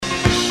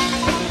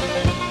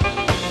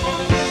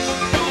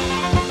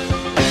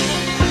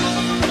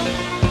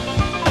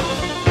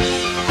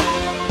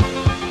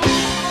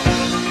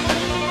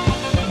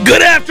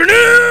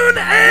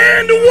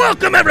And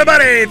welcome,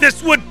 everybody.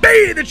 This would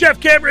be the Jeff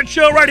Cameron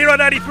Show right here on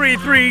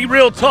 93.3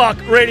 Real Talk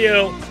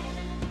Radio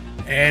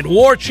and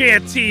War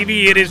Chant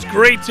TV. It is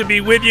great to be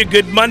with you.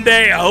 Good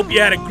Monday. I hope you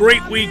had a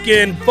great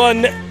weekend.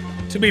 Fun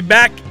to be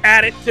back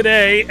at it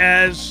today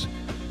as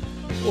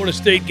Florida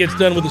State gets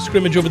done with the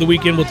scrimmage over the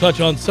weekend. We'll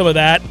touch on some of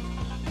that.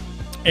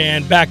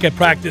 And back at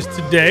practice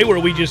today where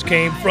we just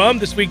came from.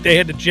 This week they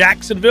head to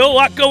Jacksonville. A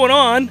lot going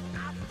on.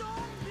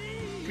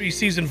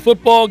 Preseason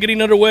football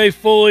getting underway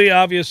fully.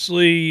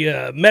 Obviously,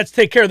 Mets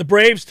take care of the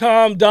Braves,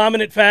 Tom.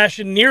 Dominant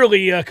fashion.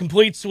 Nearly a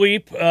complete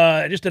sweep.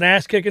 Just an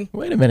ass-kicking.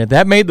 Wait a minute.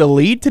 That made the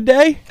lead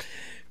today?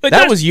 But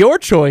that was your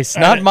choice,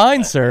 not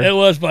mine, sir. It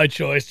was my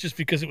choice just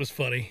because it was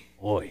funny.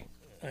 Boy.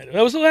 That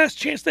was the last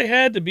chance they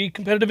had to be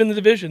competitive in the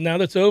division. Now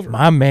that's over.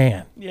 My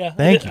man. Yeah.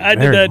 Thank you I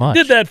very did that. much.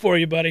 Did that for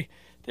you, buddy.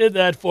 Did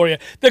that for you.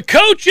 The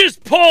coaches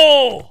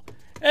poll.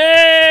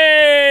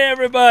 Hey,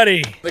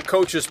 everybody. The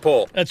coaches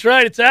poll. That's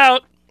right. It's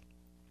out.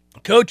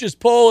 Coaches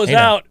poll is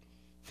out.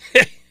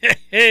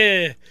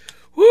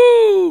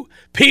 Woo!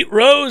 Pete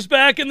Rose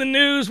back in the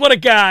news. What a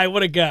guy.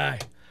 What a guy.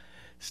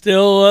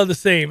 Still the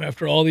same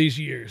after all these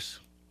years.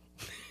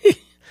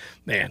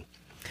 Man.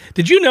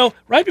 Did you know,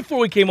 right before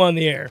we came on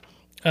the air,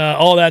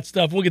 all that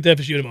stuff, we'll get to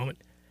FSU in a moment,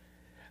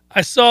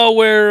 I saw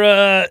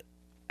where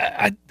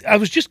I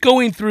was just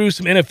going through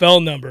some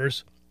NFL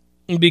numbers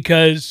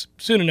because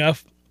soon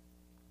enough,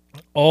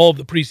 all of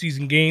the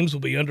preseason games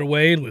will be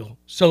underway and we'll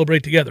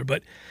celebrate together.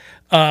 But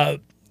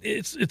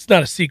it's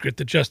not a secret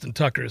that Justin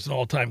Tucker is an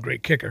all-time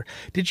great kicker.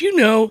 Did you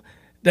know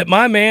that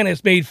my man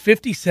has made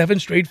 57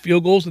 straight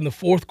field goals in the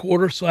fourth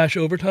quarter /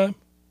 overtime?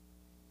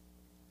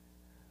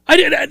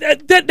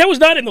 That was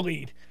not in the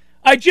lead.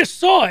 I just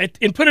saw it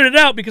and put it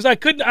out because I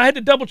had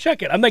to double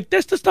check it. I'm like,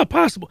 that's not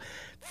possible.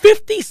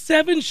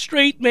 57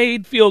 straight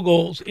made field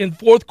goals in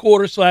fourth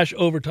quarter /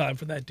 overtime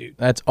for that dude.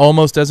 That's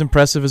almost as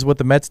impressive as what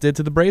the Mets did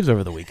to the Braves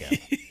over the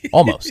weekend.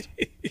 Almost.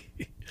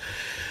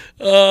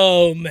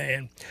 Oh,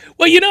 man.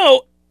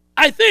 Well,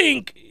 I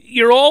think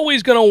you're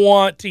always going to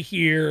want to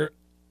hear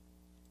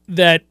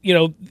that,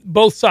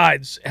 both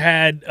sides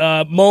had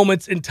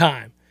moments in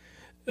time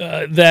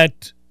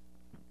that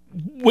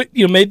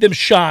made them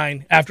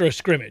shine after a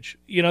scrimmage.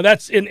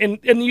 That's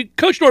and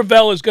Coach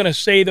Norvell is going to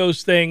say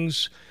those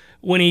things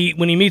when he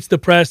meets the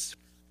press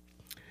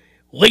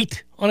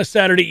late on a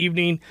Saturday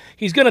evening.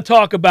 He's going to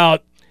talk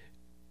about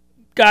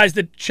guys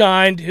that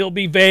shined. He'll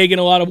be vague in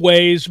a lot of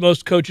ways.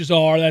 Most coaches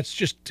are. That's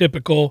just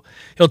typical.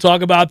 He'll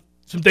talk about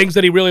some things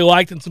that he really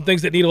liked and some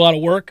things that need a lot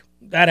of work.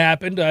 That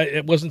happened.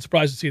 I wasn't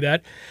surprised to see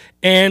that.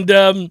 And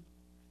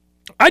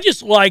I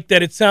just like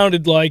that it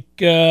sounded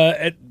like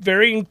at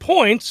varying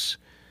points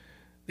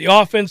the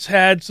offense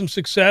had some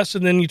success,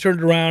 and then you turned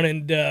it around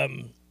and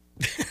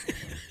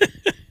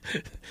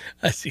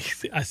I see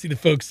the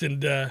folks in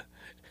the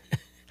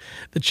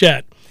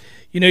chat.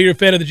 You're a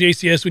fan of the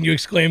JCS when you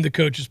exclaim the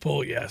coaches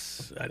poll.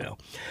 Yes, I know.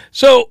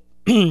 So,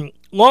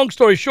 long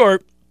story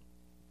short,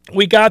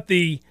 we got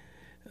the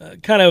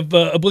kind of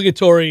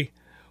obligatory,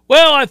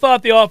 well, I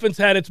thought the offense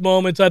had its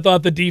moments. I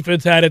thought the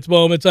defense had its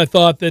moments. I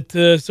thought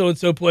that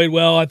so-and-so played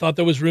well. I thought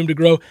there was room to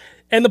grow.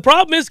 And the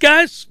problem is,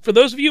 guys, for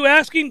those of you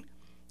asking,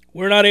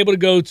 we're not able to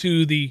go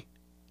to the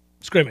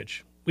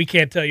scrimmage. We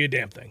can't tell you a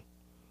damn thing.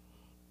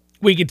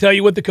 We can tell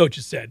you what the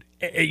coaches said.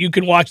 You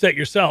can watch that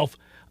yourself.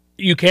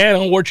 You can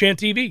on War Chant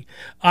TV.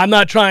 I'm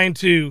not trying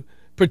to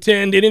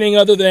pretend anything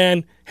other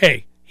than,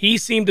 hey, he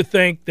seemed to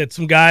think that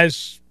some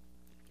guys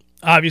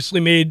obviously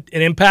made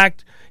an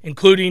impact,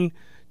 including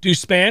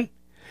Deuce Spann.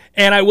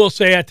 And I will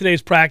say at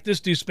today's practice,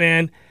 Deuce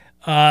Spann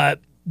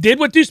did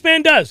what Deuce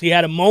Spann does. He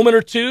had a moment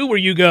or two where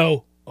you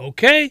go,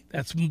 okay,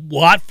 that's a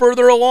lot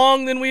further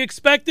along than we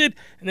expected.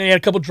 And then he had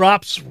a couple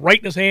drops right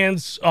in his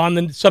hands on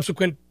the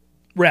subsequent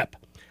rep.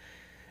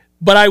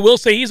 But I will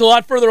say he's a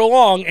lot further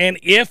along, and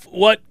if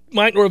what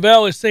Mike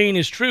Norvell is saying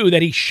is true,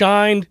 that he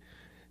shined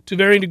to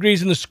varying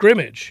degrees in the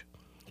scrimmage,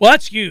 well,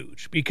 that's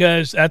huge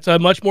because that's a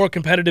much more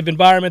competitive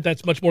environment.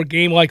 That's a much more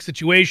game-like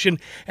situation,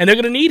 and they're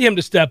going to need him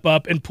to step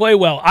up and play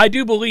well. I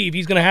do believe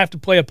he's going to have to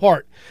play a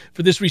part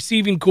for this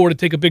receiving core to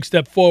take a big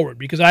step forward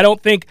because I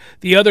don't think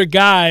the other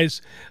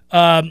guys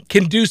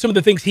can do some of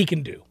the things he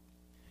can do.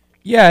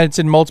 Yeah, it's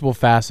in multiple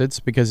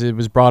facets because it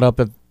was brought up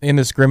that in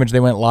the scrimmage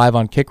they went live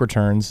on kick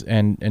returns,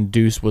 and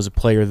Deuce was a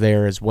player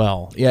there as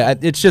well. Yeah,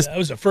 it's just... That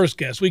was a first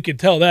guess. We could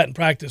tell that in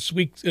practice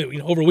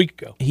over a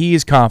week ago. He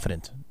is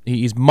confident.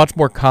 He's much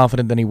more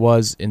confident than he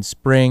was in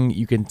spring.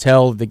 You can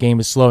tell the game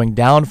is slowing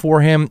down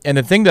for him. And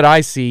the thing that I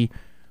see,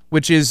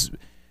 which is,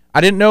 I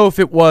didn't know if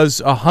it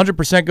was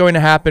 100% going to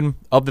happen.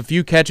 Of the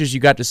few catches you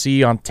got to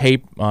see on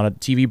tape on a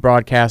TV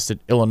broadcast at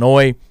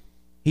Illinois,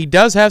 he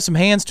does have some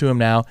hands to him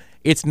now.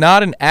 It's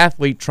not an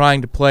athlete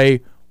trying to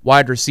play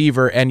wide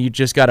receiver, and you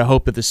just got to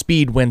hope that the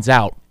speed wins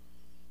out.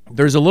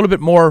 There's a little bit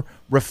more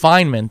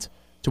refinement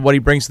to what he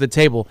brings to the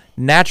table.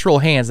 Natural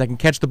hands that can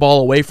catch the ball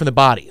away from the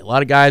body. A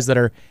lot of guys that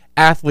are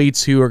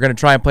athletes who are going to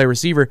try and play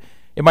receiver,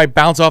 it might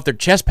bounce off their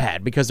chest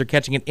pad because they're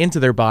catching it into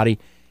their body.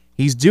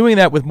 He's doing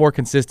that with more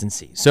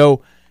consistency.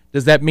 So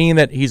does that mean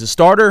that he's a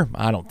starter?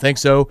 I don't think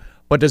so.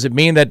 But does it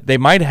mean that they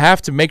might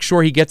have to make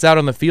sure he gets out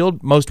on the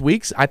field most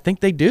weeks? I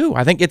think they do.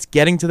 I think it's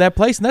getting to that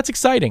place, and that's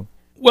exciting.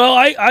 Well,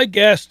 I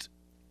guessed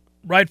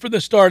right from the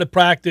start of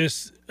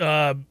practice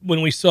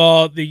when we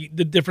saw the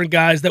different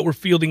guys that were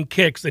fielding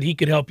kicks that he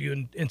could help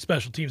you in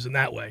special teams in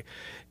that way.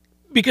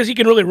 Because he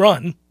can really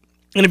run,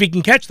 and if he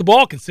can catch the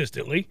ball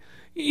consistently,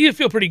 you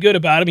feel pretty good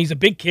about him. He's a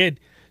big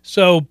kid.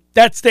 So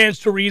that stands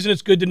to reason.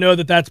 It's good to know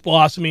that that's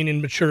blossoming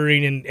and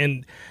maturing,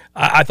 and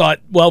I thought,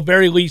 well, at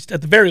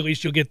the very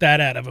least, you'll get that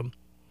out of him.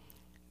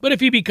 But if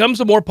he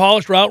becomes a more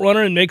polished route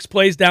runner and makes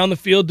plays down the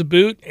field to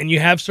boot, and you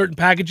have certain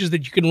packages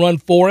that you can run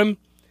for him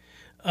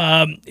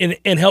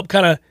and help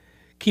kind of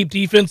keep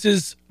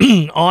defenses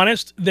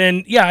honest,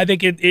 then, yeah, I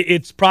think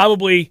it's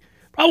probably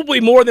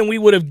more than we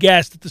would have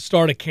guessed at the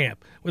start of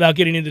camp without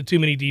getting into too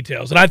many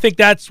details. And I think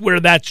that's where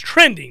that's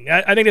trending.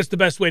 I think that's the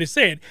best way to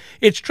say it.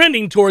 It's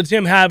trending towards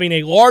him having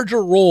a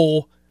larger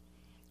role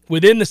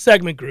within the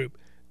segment group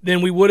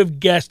than we would have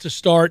guessed to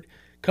start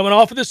coming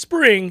off of the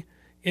spring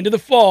into the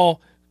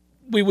fall.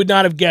 We would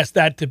not have guessed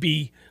that to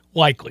be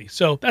likely.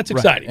 So that's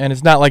exciting. Right. And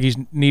it's not like he's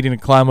needing to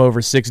climb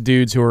over 6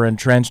 dudes who are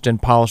entrenched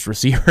and polished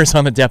receivers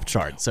on the depth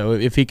chart. So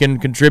if he can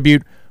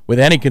contribute with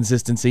any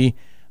consistency,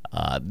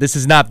 this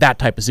is not that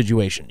type of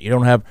situation. You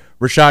don't have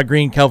Rashad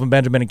Green, Kelvin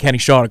Benjamin, and Kenny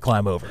Shaw to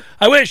climb over.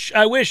 I wish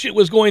it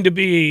was going to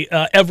be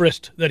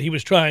Everest that he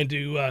was trying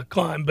to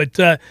climb, but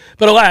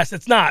alas,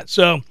 it's not.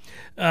 So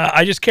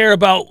I just care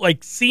about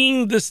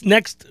seeing this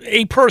next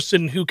a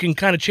person who can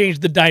kind of change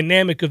the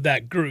dynamic of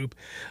that group.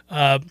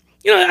 I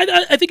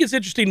think it's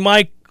interesting,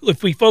 Mike,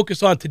 if we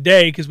focus on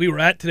today, because we were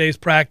at today's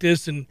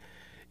practice and,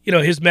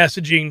 his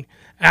messaging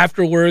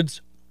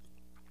afterwards.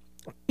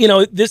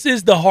 This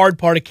is the hard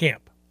part of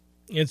camp.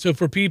 And so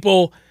for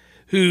people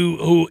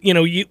who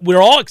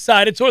we're all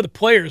excited, so are the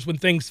players when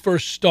things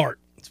first start.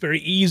 It's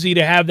very easy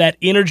to have that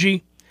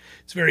energy.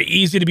 It's very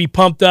easy to be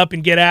pumped up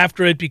and get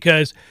after it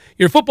because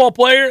you're a football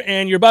player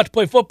and you're about to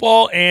play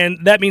football,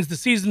 and that means the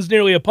season's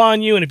nearly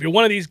upon you. And if you're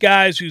one of these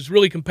guys who's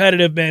really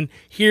competitive, then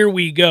here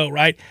we go,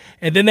 right?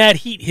 And then that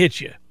heat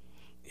hits you.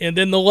 And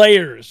then the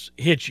layers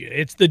hit you.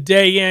 It's the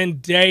day in,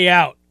 day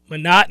out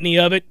monotony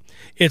of it.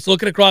 It's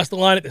looking across the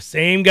line at the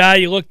same guy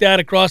you looked at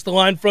across the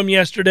line from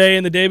yesterday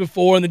and the day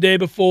before and the day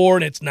before,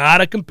 and it's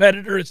not a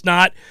competitor. It's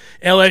not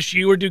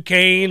LSU or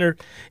Duquesne or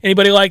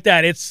anybody like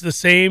that. It's the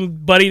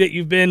same buddy that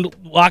you've been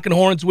locking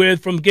horns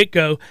with from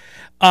get-go.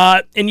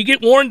 And you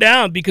get worn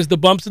down because the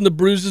bumps and the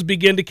bruises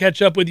begin to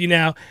catch up with you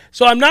now.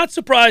 So I'm not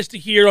surprised to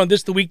hear on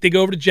the week they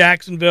go over to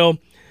Jacksonville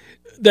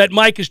that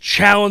Mike is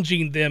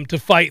challenging them to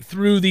fight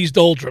through these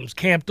doldrums,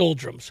 camp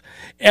doldrums.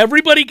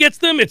 Everybody gets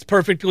them. It's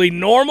perfectly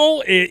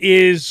normal. It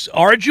is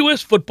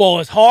arduous. Football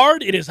is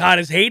hard. It is hot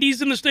as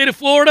Hades in the state of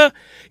Florida.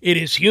 It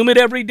is humid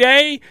every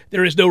day.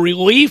 There is no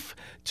relief.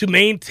 To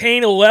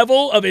maintain a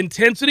level of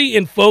intensity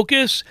and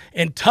focus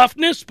and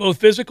toughness, both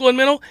physical and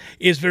mental,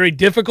 is very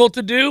difficult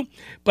to do.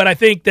 But I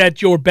think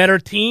that your better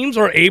teams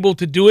are able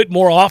to do it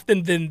more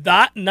often than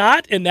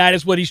not, and that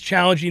is what he's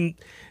challenging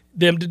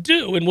them to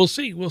do, and we'll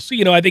see.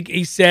 I think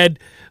he said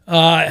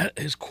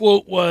his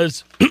quote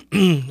was,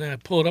 I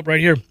pull it up right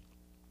here.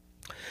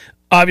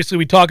 Obviously,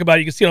 we talk about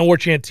it. You can see it on War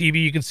Chant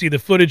TV. You can see the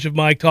footage of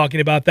Mike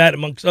talking about that,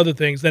 amongst other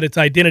things, that it's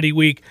identity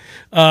week.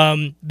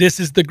 This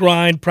is the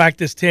grind.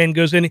 Practice 10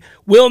 goes in.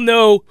 We'll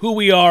know who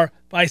we are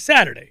by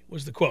Saturday,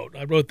 was the quote.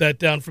 I wrote that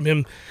down from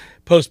him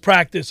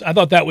post-practice. I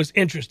thought that was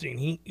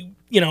interesting.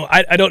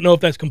 I don't know if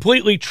that's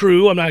completely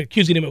true. I'm not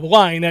accusing him of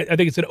lying. I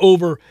think it's an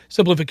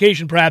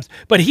oversimplification perhaps,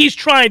 but he's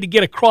trying to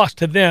get across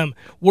to them.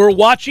 We're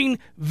watching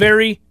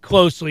very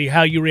closely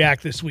how you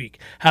react this week,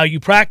 how you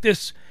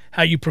practice,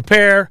 how you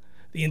prepare,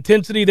 the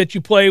intensity that you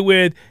play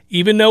with,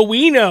 even though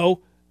we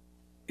know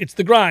it's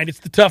the grind, it's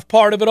the tough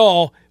part of it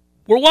all.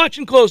 We're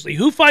watching closely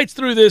who fights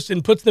through this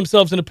and puts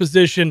themselves in a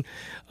position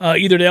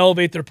either to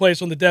elevate their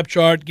place on the depth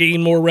chart,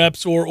 gain more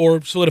reps,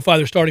 or solidify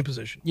their starting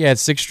position. Yeah,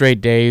 it's 6 straight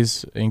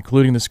days,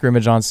 including the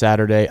scrimmage on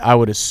Saturday. I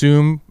would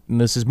assume,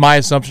 and this is my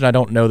assumption, I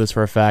don't know this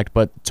for a fact,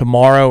 but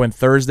tomorrow and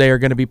Thursday are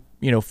going to be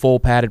full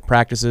padded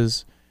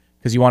practices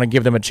because you want to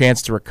give them a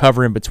chance to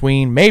recover in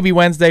between. Maybe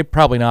Wednesday,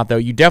 probably not, though.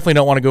 You definitely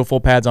don't want to go full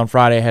pads on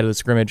Friday ahead of the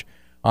scrimmage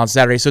on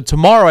Saturday. So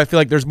tomorrow I feel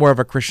like there's more of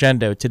a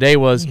crescendo. Today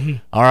was,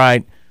 all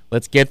right,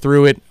 let's get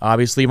through it.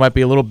 Obviously, you might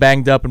be a little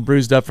banged up and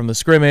bruised up from the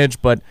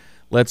scrimmage, but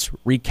let's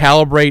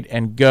recalibrate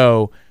and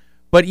go.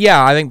 But,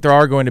 yeah, I think there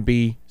are going to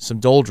be some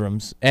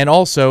doldrums. And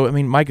also,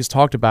 Mike has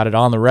talked about it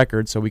on the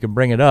record, so we can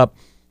bring it up,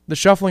 the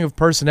shuffling of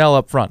personnel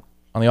up front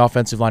on the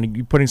offensive line.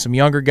 You're putting some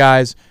younger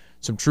guys,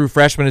 some true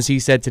freshmen, as he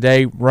said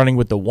today, running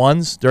with the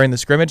ones during the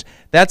scrimmage.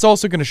 That's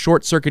also going to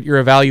short-circuit your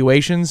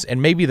evaluations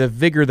and maybe the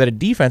vigor that a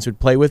defense would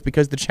play with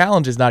because the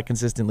challenge is not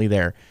consistently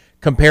there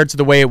compared to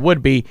the way it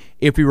would be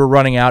if we were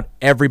running out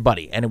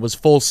everybody and it was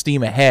full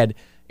steam ahead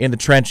in the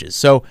trenches.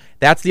 So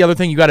that's the other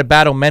thing you got to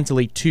battle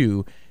mentally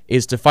too,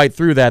 is to fight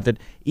through that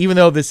even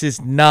though this is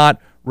not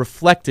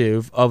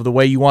reflective of the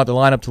way you want the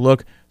lineup to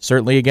look,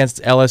 certainly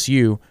against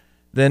LSU,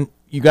 then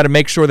you got to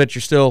make sure that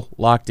you're still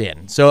locked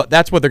in. So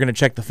that's what they're going to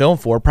check the film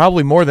for,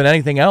 probably more than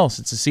anything else.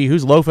 It's to see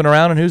who's loafing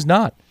around and who's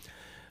not.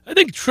 I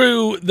think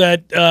true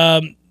that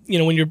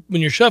when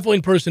you're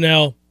shuffling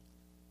personnel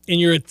and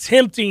you're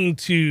attempting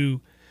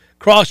to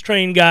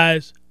cross-train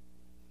guys,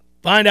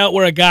 find out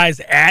where a guy's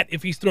at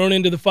if he's thrown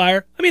into the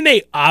fire. I mean,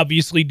 they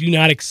obviously do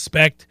not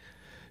expect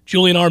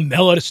Julian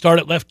Armella to start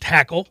at left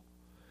tackle.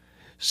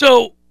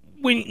 So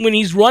when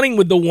he's running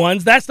with the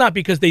ones, that's not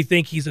because they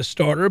think he's a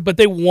starter, but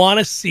they want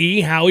to see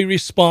how he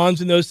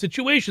responds in those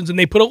situations. And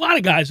they put a lot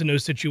of guys in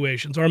those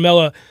situations.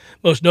 Armella,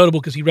 most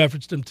notable because he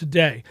referenced him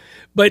today.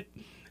 But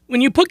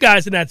when you put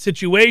guys in that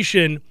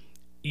situation,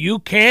 you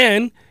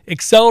can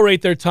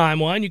accelerate their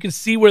timeline. You can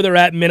see where they're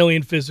at mentally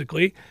and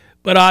physically.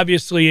 But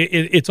obviously,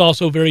 it's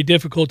also very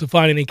difficult to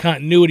find any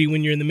continuity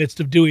when you're in the midst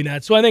of doing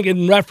that. So I think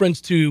in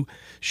reference to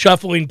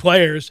shuffling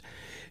players,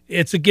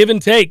 it's a give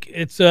and take.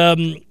 It's 6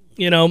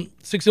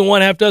 and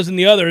 1, half dozen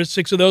the others.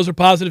 6 of those are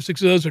positive, 6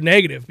 of those are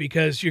negative,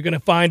 because you're going to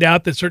find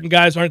out that certain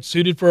guys aren't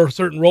suited for a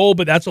certain role,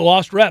 but that's a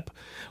lost rep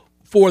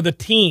for the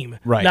team,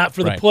 not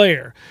for the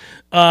player.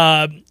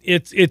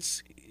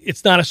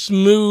 It's not a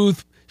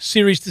smooth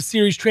series to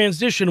series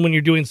transition when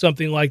you're doing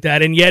something like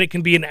that, and yet it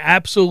can be an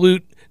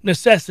absolute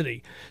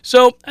necessity.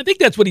 So I think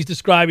that's what he's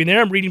describing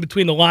there. I'm reading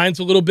between the lines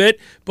a little bit,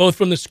 both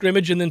from the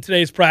scrimmage and then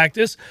today's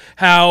practice,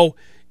 how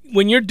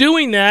when you're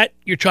doing that,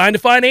 you're trying to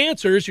find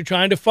answers. You're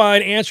trying to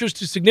find answers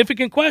to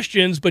significant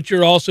questions, but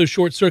you're also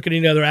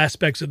short-circuiting other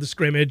aspects of the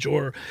scrimmage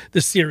or the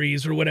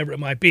series or whatever it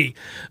might be,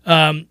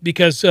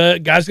 because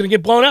guys are going to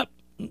get blown up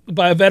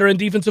by a veteran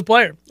defensive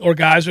player, or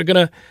guys are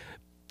going to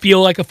feel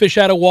like a fish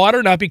out of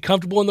water, not be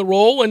comfortable in the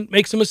role, and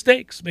make some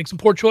mistakes, make some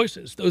poor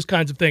choices, those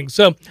kinds of things.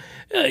 So,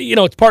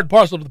 it's part and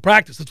parcel of the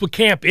practice. That's what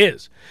camp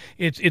is.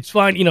 It's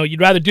fine. You'd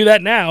rather do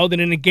that now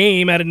than in a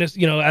game out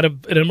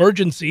of an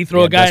emergency,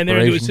 throw a guy in there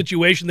into a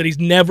situation that he's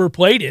never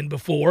played in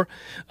before.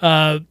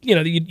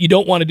 You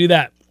don't want to do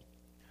that.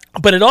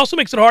 But it also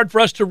makes it hard for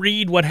us to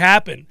read what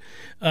happened.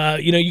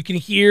 You can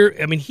hear,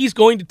 he's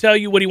going to tell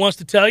you what he wants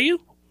to tell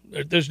you.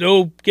 There's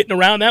no getting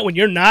around that. When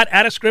you're not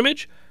at a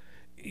scrimmage,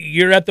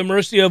 you're at the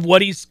mercy of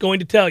what he's going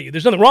to tell you.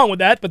 There's nothing wrong with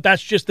that, but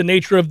that's just the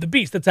nature of the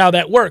beast. That's how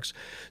that works.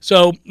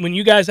 So when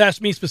you guys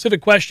ask me specific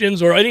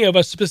questions, or any of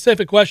us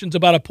specific questions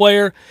about a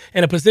player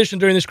and a position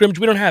during the scrimmage,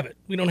 we don't have it.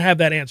 We don't have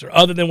that answer,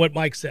 other than what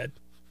Mike said,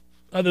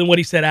 other than what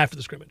he said after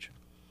the scrimmage,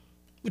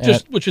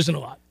 which isn't a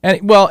lot.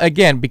 And well,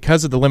 again,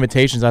 because of the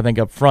limitations, I think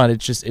up front,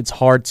 it's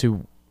hard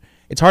to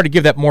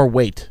give that more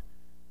weight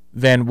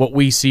than what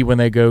we see when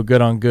they go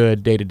good on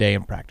good day to day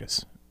in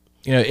practice.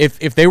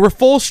 If they were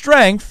full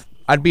strength,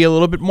 I'd be a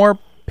little bit more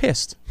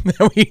pissed,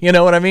 you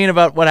know what I mean,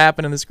 about what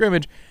happened in the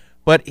scrimmage.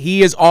 But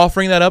he is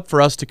offering that up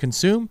for us to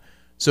consume.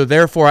 So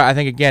therefore, I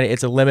think, again,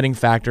 it's a limiting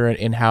factor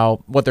in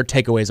what their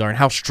takeaways are and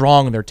how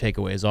strong their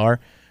takeaways are.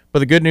 But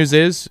the good news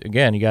is,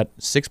 again, you got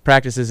 6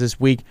 practices this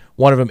week.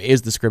 One of them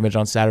is the scrimmage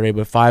on Saturday,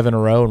 but 5 in a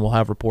row, and we'll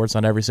have reports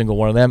on every single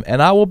one of them.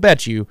 And I will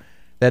bet you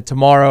that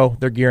tomorrow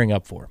they're gearing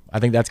up for. I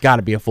think that's got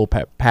to be a full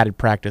padded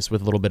practice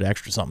with a little bit of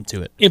extra something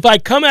to it. If I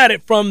come at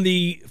it from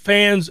the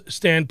fans'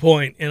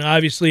 standpoint, and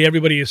obviously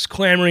everybody is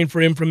clamoring for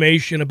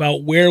information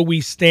about where we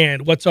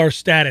stand, what's our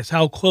status,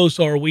 how close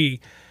are we,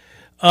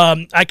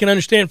 I can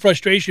understand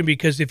frustration,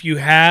 because if you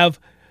have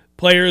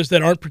players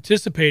that aren't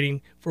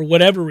participating for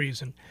whatever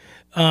reason,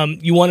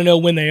 you want to know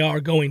when they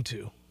are going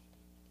to,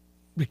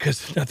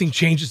 because nothing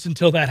changes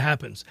until that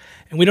happens.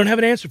 And we don't have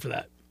an answer for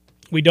that.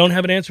 We don't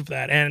have an answer for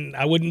that, and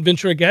I wouldn't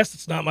venture a guess.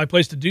 It's not my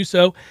place to do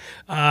so.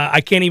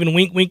 I can't even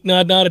wink, wink,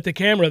 nod, nod at the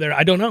camera there.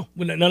 I don't know.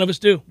 None of us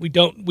do. We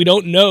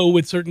don't know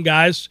with certain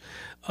guys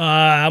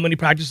how many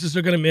practices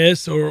they're going to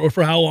miss, or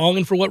for how long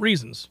and for what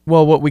reasons.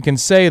 Well, what we can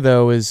say,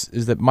 though, is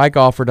that Mike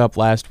offered up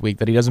last week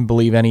that he doesn't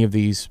believe any of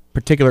these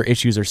particular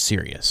issues are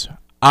serious.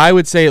 I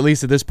would say, at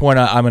least at this point,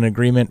 I'm in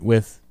agreement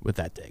with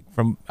that take.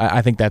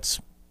 I think that's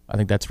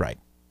right.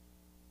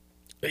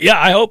 Yeah,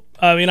 I hope.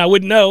 I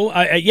wouldn't know.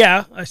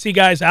 I see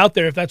guys out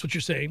there, if that's what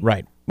you're saying.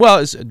 Right. Well,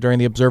 it's during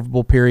the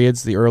observable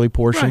periods, the early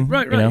portion.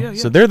 Right. Yeah.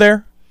 So they're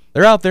there.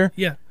 They're out there.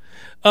 Yeah.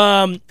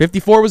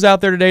 54 was out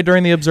there today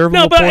during the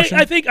observable portion.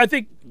 I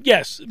think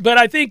yes. But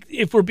I think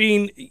if we're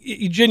being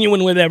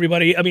genuine with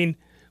everybody,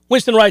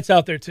 Winston Wright's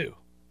out there too.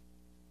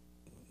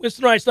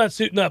 Winston Wright's not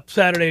suiting up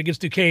Saturday against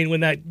Duquesne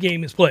when that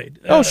game is played.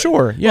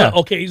 Sure, yeah.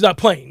 Well, okay, he's not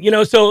playing,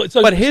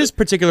 But his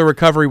particular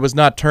recovery was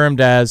not termed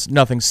as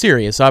nothing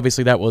serious.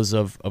 Obviously, that was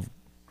of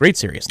great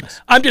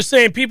seriousness. I'm just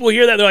saying, people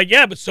hear that, they're like,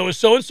 yeah, but so and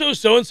so,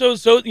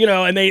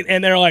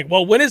 and they're like,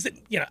 well, when is it?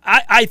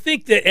 I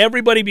think that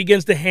everybody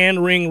begins to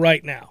hand wring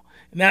right now,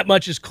 and that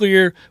much is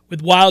clear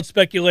with wild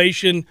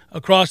speculation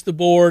across the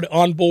board,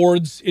 on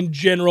boards in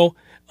general.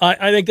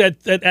 I think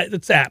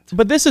that's apt.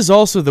 But this is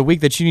also the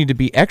week that you need to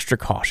be extra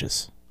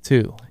cautious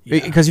too,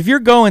 because if you're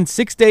going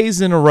 6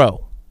 days in a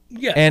row,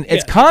 and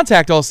it's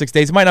contact all 6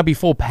 days, it might not be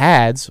full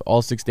pads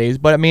all 6 days,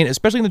 but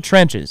especially in the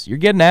trenches, you're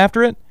getting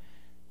after it.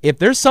 If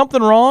there's something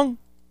wrong,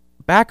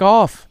 back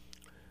off.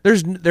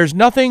 There's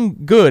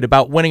nothing good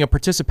about winning a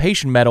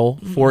participation medal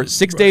for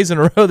 6 days in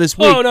a row this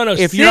week. No.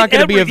 If you're not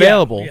going to be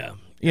available,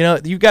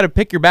 you've got to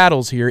pick your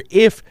battles here.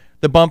 If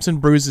the bumps and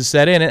bruises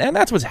set in, and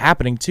that's what's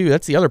happening too.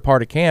 That's the other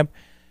part of camp.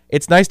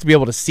 it's nice to be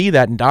able to see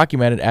that and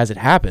document it as it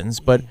happens.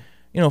 But,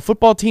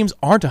 football teams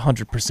aren't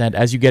 100%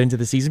 as you get into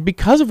the season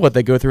because of what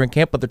they go through in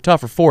camp, but they're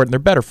tougher for it and they're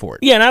better for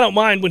it. Yeah, and I don't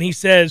mind when he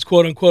says,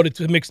 quote unquote, it's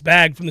a mixed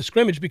bag from the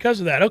scrimmage because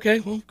of that. Okay,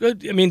 well,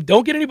 good. I mean,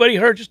 don't get anybody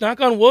hurt. Just knock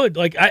on wood.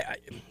 Like,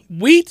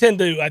 we tend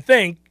to, I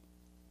think,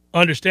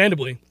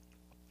 understandably,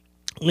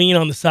 lean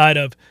on the side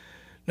of,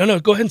 no,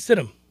 go ahead and sit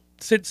him.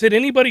 Sit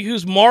anybody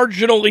who's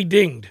marginally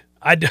dinged.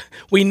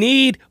 We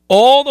need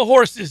all the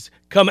horses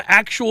come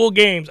actual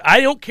games.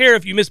 I don't care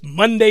if you miss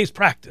Monday's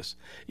practice.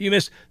 You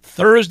miss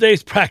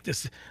Thursday's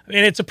practice. I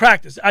mean, it's a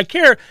practice. I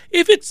care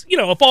if it's,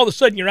 if all of a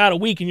sudden you're out a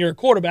week and you're a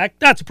quarterback,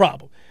 that's a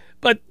problem.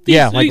 But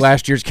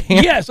last year's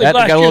camp. Yes, like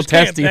last year's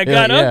camp. Testy. That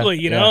got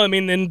ugly, I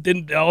mean,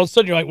 then all of a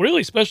sudden you're like,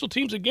 really? Special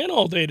teams again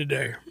all day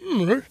today?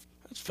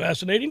 That's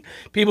fascinating.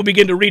 People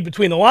begin to read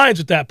between the lines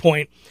at that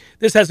point.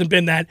 This hasn't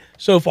been that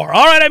so far.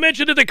 All right, I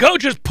mentioned that the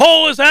coaches'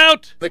 poll is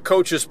out. The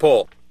coaches'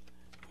 poll.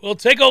 We'll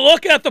take a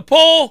look at the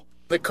poll.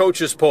 The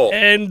coaches' poll.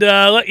 And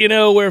let you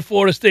know where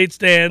Florida State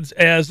stands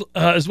as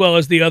well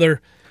as the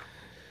other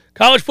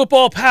college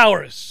football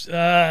powers.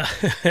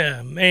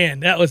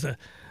 Man, that was a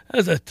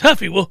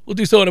toughie. We'll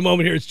do so in a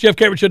moment here. It's Jeff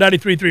Cameron Show,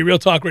 93.3 Real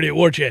Talk Radio,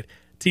 War Chant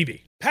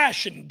TV.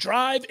 Passion,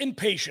 drive, and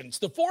patience.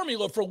 The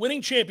formula for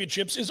winning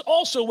championships is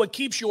also what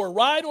keeps your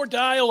ride or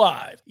die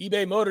alive.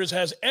 eBay Motors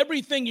has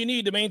everything you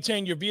need to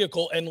maintain your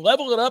vehicle and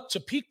level it up to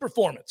peak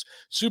performance.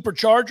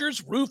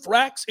 Superchargers, roof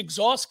racks,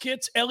 exhaust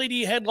kits,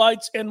 LED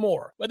headlights, and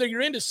more. Whether you're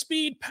into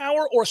speed,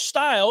 power, or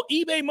style,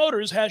 eBay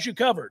Motors has you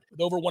covered.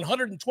 With over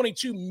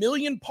 122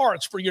 million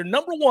parts for your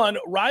number one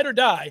ride or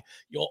die,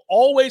 you'll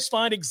always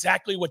find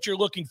exactly what you're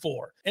looking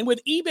for. And with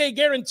eBay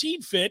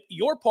Guaranteed Fit,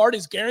 your part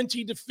is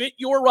guaranteed to fit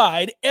your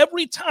ride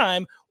every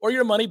time or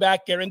your money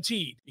back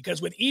guaranteed.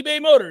 Because with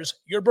eBay Motors,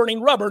 you're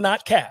burning rubber,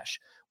 not cash.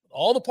 With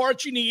all the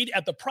parts you need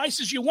at the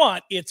prices you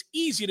want, it's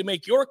easy to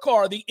make your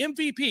car the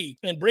MVP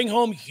and bring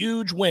home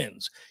huge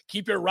wins.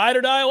 Keep your ride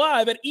or die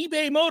alive at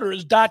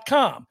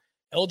ebaymotors.com.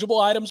 Eligible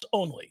items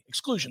only.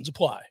 Exclusions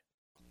apply.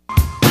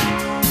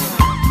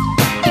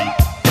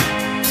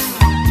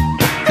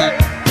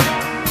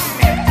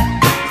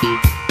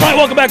 All right,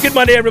 welcome back. Good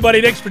Monday,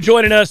 everybody. Thanks for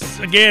joining us.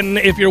 Again,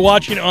 if you're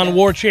watching on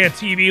War Chant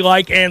TV,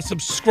 like and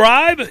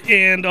subscribe.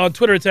 And on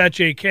Twitter, it's at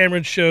Jay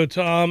Cameron Show.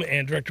 Tom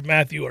and Director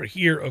Matthew are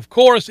here, of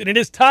course. And it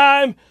is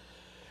time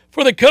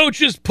for the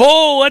coaches'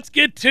 poll. Let's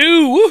get to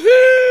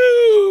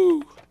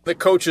woohoo! The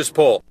coaches'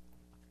 poll.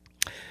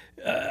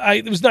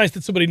 It was nice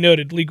that somebody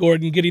noted Lee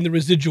Gordon getting the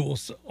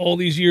residuals all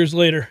these years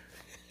later.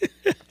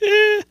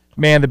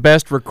 Man, the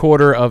best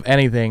recorder of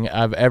anything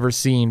I've ever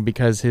seen,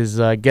 because his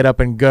get up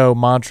and go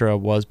mantra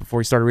was,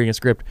 before he started reading a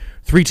script,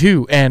 3,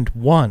 2, and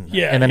 1.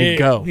 Yeah, and then he'd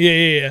go.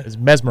 Yeah. It's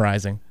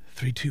mesmerizing.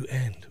 3, 2,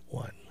 and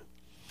 1.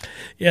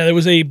 Yeah, there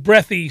was a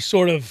breathy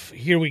sort of,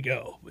 here we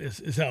go,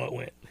 is how it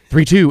went.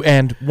 3, 2,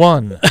 and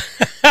 1.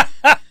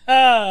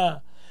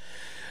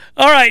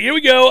 All right, here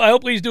we go. I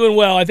hope he's doing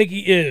well. I think he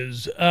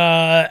is.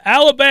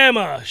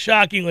 Alabama,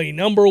 shockingly,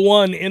 number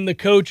 1 in the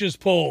coaches'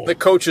 poll. The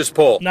coaches'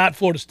 poll. Not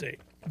Florida State,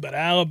 but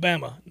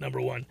Alabama, number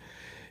 1.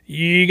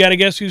 You got to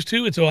guess who's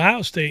 2? It's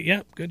Ohio State.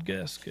 Yep, good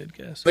guess.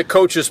 The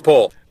coaches'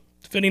 poll.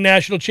 Defending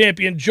national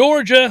champion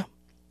Georgia,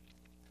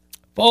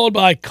 followed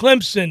by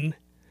Clemson.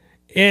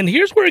 And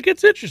here's where it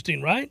gets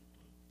interesting, right?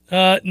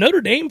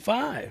 Notre Dame,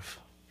 5.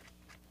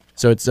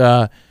 So it's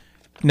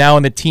now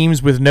in the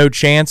teams with no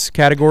chance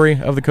category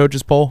of the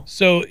coaches' poll.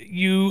 So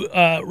you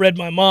read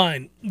my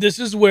mind. This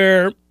is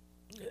where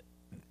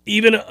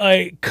even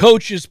a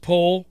coaches'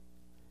 poll,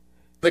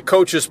 the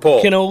coaches'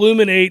 poll, can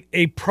illuminate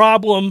a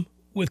problem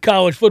with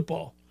college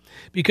football,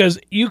 because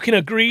you can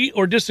agree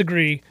or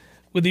disagree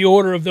with the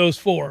order of those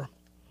 4,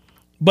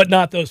 but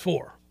not those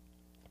 4.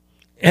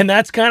 And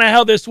that's kind of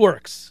how this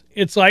works.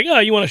 It's like, oh,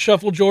 you want to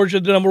shuffle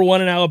Georgia to number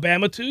 1 and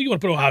Alabama 2? You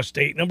want to put Ohio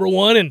State number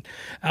 1 and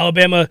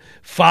Alabama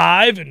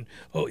 5 and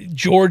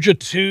Georgia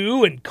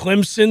 2 and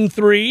Clemson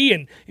 3?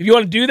 And if you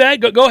want to do that,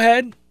 go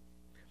ahead.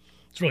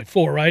 It's really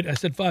 4, right? I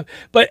said 5.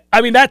 But,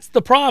 I mean, that's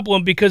the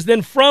problem, because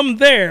then from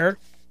there,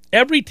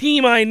 every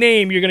team I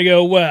name, you're going to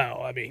go,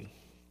 well, I mean,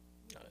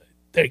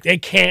 they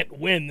can't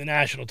win the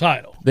national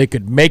title. They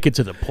could make it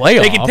to the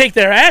playoff. They can take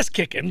their ass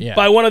kicking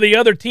by one of the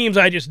other teams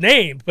I just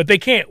named, but they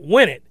can't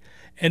win it.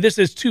 And this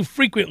is too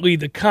frequently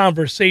the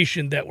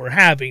conversation that we're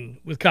having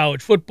with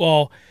college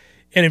football.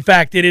 And, in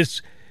fact, it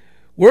is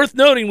worth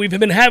noting we've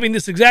been having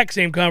this exact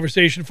same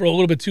conversation for a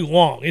little bit too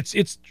long.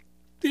 It's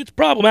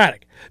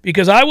problematic,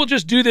 because I will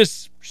just do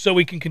this so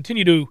we can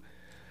continue to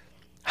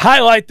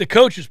highlight the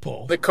coaches'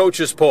 poll. The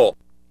coaches' poll.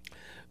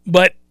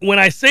 But when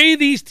I say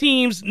these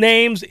teams'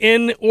 names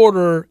in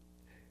order,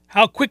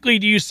 how quickly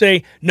do you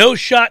say, no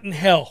shot in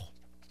hell?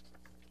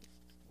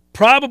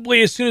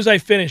 Probably as soon as I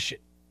finish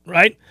it,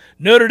 right?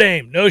 Notre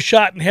Dame, no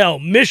shot in hell.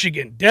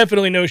 Michigan,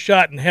 definitely no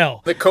shot in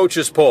hell. The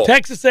coaches' poll.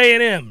 Texas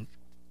A&M.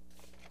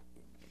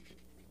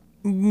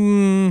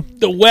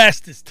 The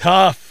West is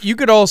tough. You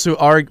could also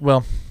argue,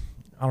 well,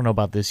 I don't know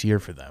about this year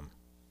for them,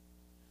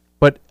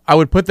 but I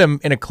would put them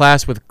in a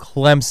class with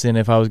Clemson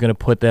if I was going to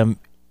put them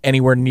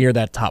anywhere near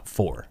that top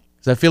 4.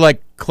 Because I feel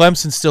like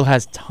Clemson still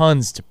has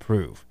tons to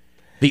prove.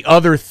 The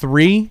other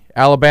three,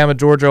 Alabama,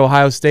 Georgia,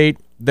 Ohio State,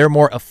 they're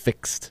more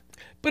affixed.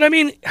 But, I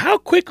mean, how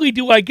quickly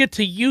do I get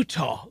to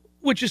Utah,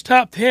 which is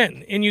top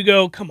 10, and you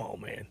go, come on,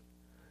 man.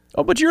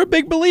 Oh, but you're a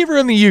big believer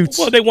in the Utes.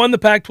 Well, they won the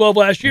Pac-12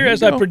 last year,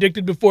 as I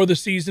predicted before the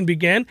season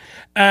began.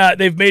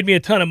 They've made me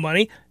a ton of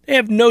money. They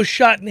have no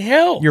shot in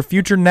hell. Your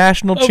future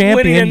national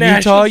champion,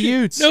 Utah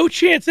Utes. No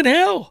chance in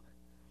hell.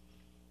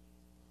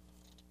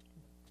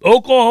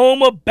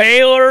 Oklahoma,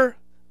 Baylor,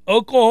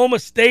 Oklahoma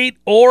State,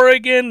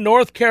 Oregon,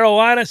 North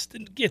Carolina.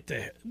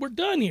 We're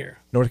done here.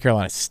 North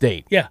Carolina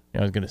State. Yeah.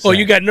 I was going to say. Oh,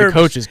 you got nervous. The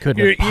coaches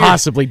couldn't have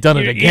possibly done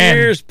it again.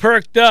 Your ears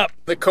perked up.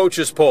 The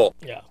coaches poll.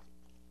 Yeah.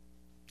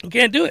 You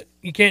can't do it.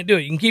 You can't do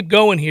it. You can keep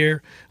going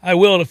here. I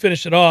will to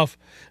finish it off.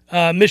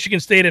 Michigan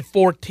State at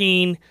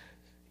 14.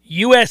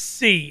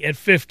 USC at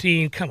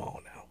 15. Come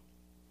on now.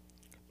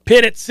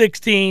 Pitt at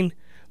 16.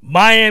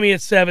 Miami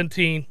at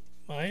 17.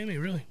 Miami,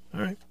 really?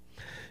 All right.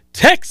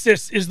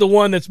 Texas is the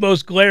one that's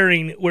most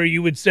glaring where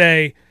you would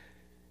say,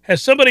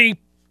 has somebody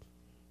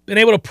been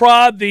able to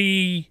prod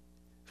the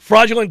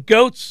fraudulent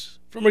goats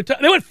from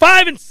retirement? They went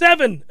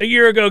 5-7 a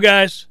year ago,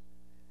 guys.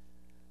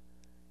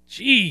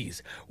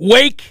 Jeez.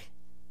 Wake,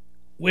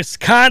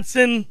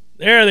 Wisconsin,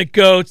 there are the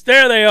goats.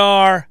 There they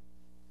are.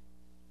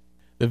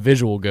 The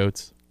visual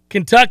goats.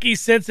 Kentucky,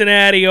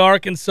 Cincinnati,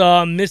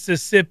 Arkansas,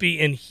 Mississippi,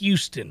 and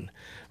Houston,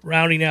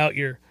 rounding out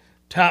your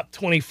top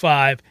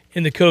 25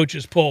 in the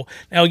coaches poll.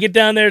 Now we get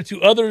down there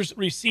to others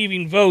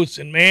receiving votes,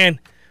 and man,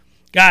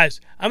 guys,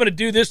 I'm going to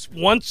do this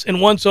once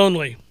and once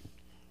only.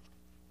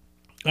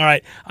 All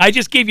right, I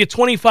just gave you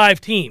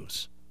 25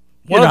 teams.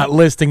 You're not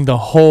listing the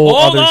whole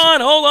Hold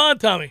on,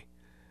 Tommy.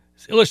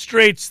 This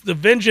illustrates the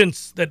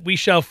vengeance that we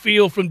shall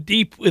feel from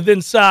deep within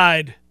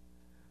inside.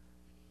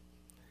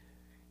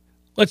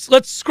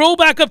 Let's scroll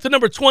back up to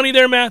number 20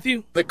 there,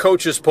 Matthew. The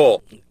coaches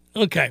poll.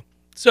 Okay.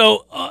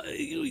 So,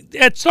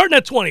 starting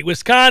at 20,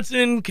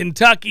 Wisconsin,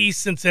 Kentucky,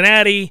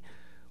 Cincinnati,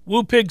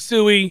 Woo-Pig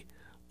Suey,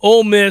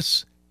 Ole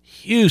Miss,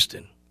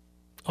 Houston,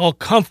 all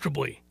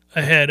comfortably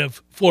ahead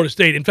of Florida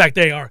State. In fact,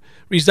 they are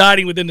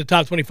residing within the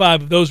top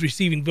 25 of those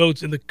receiving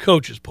votes in the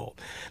coaches poll.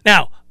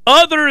 Now,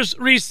 others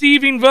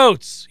receiving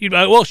votes.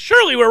 Well,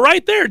 surely we're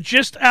right there,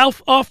 just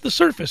off the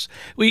surface.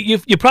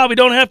 You probably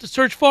don't have to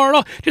search far at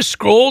all. Just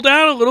scroll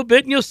down a little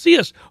bit and you'll see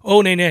us.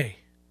 Oh, nay.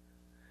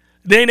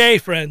 Nay,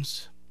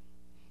 friends.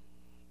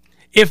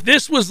 If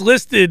this was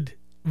listed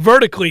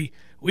vertically,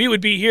 we would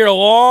be here a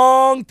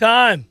long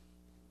time.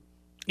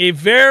 A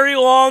very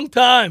long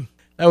time.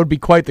 That would be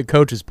quite the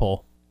coaches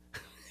poll.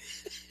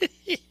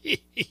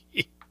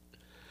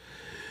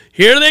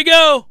 Here they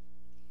go.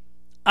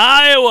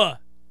 Iowa,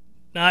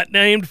 not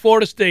named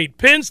Florida State.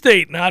 Penn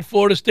State, not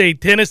Florida State.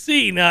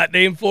 Tennessee, not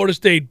named Florida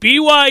State.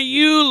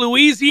 BYU,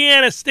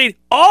 Louisiana State.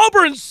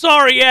 Auburn,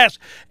 sorry ass.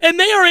 And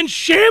they are in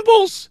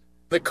shambles.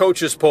 The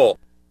coaches poll.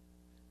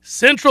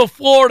 Central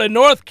Florida,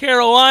 North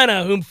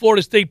Carolina, whom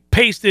Florida State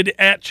pasted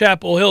at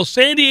Chapel Hill.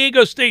 San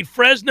Diego State,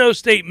 Fresno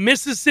State,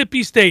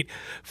 Mississippi State,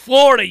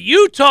 Florida,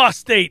 Utah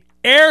State,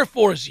 Air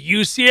Force,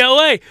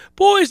 UCLA,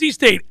 Boise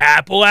State,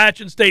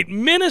 Appalachian State,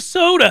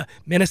 Minnesota,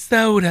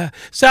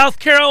 South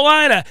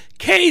Carolina,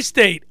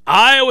 K-State,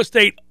 Iowa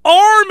State,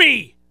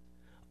 Army,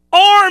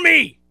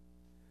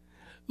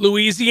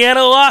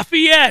 Louisiana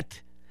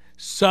Lafayette,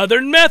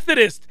 Southern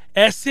Methodist,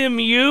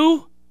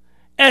 SMU,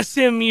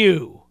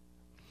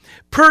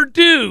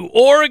 Purdue,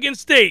 Oregon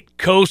State,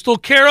 Coastal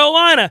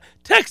Carolina,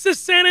 Texas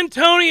San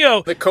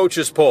Antonio. The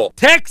coaches poll.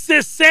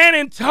 Texas San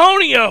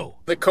Antonio.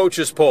 The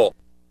coaches poll.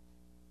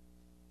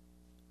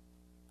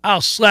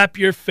 I'll slap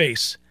your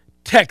face.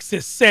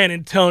 Texas San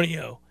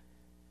Antonio.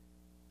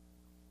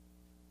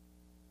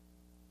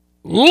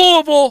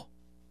 Louisville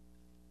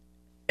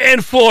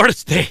and Florida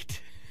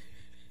State.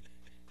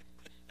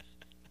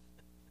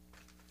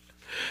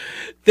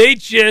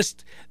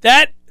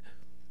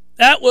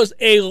 That was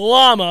a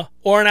llama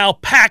or an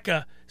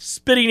alpaca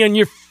spitting in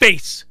your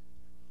face.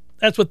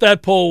 That's what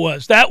that poll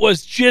was. That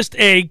was just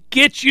a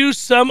get you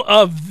some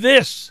of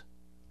this.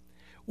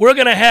 We're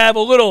going to have a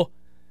little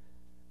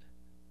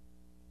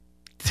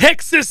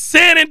Texas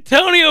San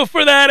Antonio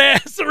for that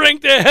ass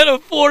ranked ahead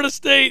of Florida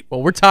State.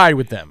 Well, we're tied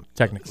with them,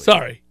 technically.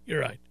 Sorry,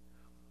 you're right.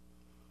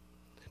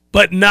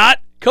 But not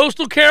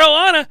Coastal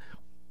Carolina.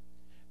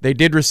 They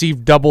did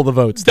receive double the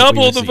votes.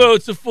 Double the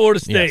votes of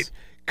Florida State. Yes.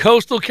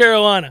 Coastal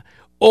Carolina.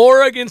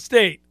 Oregon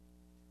State.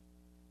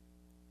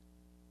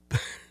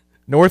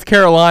 North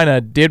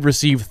Carolina did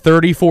receive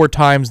 34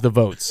 times the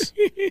votes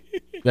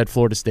that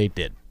Florida State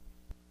did.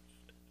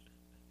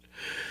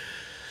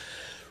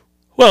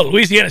 Well,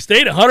 Louisiana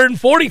State,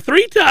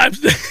 143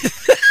 times.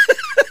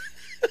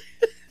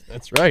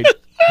 That's right.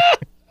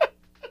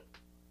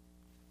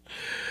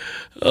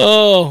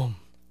 Oh,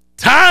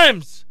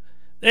 times.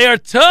 They are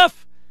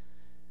tough,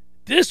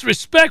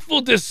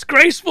 disrespectful,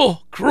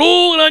 disgraceful,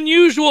 cruel, and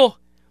unusual.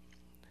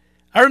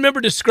 I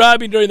remember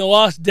describing during the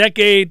lost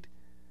decade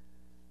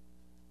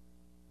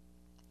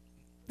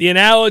the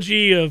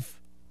analogy of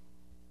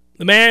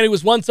the man who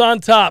was once on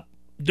top,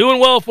 doing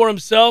well for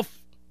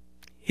himself,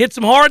 hit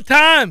some hard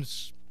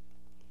times.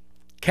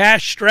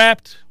 Cash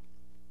strapped,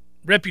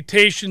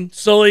 reputation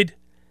sullied.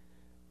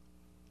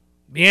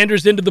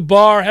 Meanders into the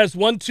bar, has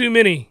one too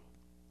many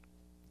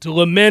to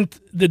lament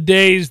the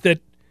days that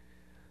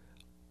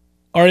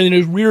are in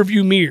his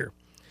rearview mirror.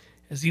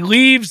 As he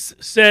leaves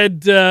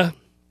said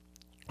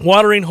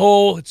watering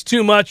hole, it's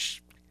too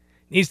much,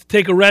 needs to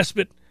take a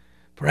respite,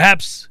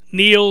 perhaps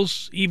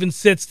kneels, even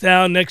sits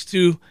down next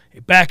to a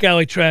back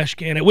alley trash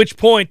can, at which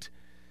point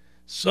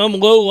some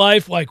low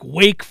life like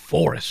Wake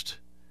Forest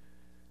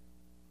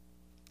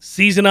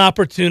sees an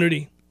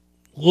opportunity.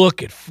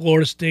 Look at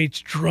Florida State's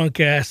drunk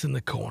ass in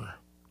the corner.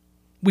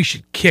 We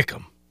should kick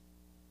him.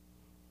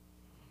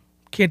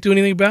 Can't do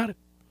anything about it.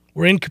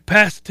 We're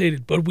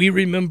incapacitated, but we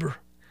remember.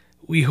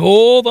 We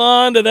hold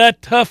on to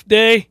that tough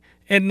day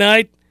and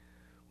night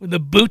with a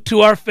boot to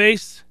our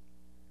face.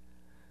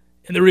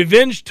 And the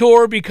revenge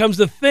tour becomes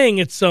a thing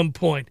at some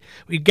point.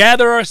 We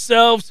gather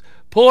ourselves,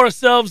 pull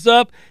ourselves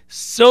up,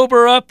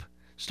 sober up,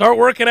 start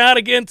working out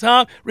again,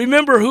 Tom.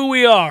 Remember who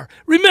we are.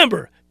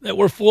 Remember that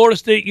we're Florida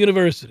State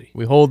University.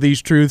 We hold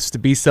these truths to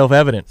be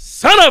self-evident.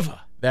 Son of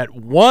a... That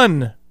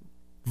one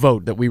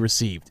vote that we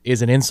received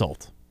is an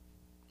insult.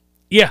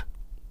 Yeah.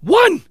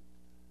 One.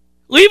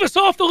 Leave us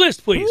off the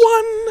list, please.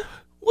 One.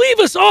 Leave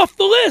us off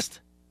the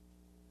list.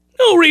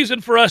 No reason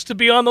for us to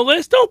be on the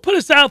list. Don't put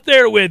us out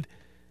there with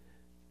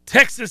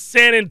Texas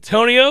San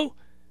Antonio.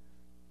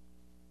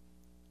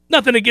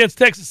 Nothing against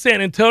Texas San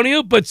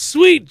Antonio, but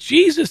sweet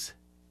Jesus.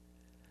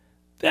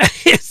 That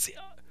is...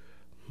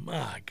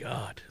 My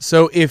God.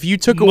 So if you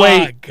took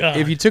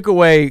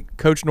away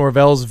Coach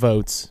Norvell's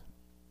votes,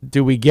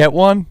 do we get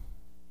one?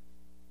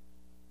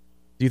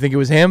 Do you think it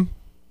was him?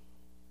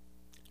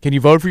 Can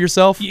you vote for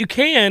yourself? You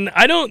can.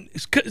 I don't.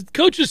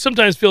 Coaches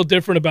sometimes feel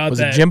different about was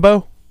that. Was it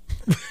Jimbo?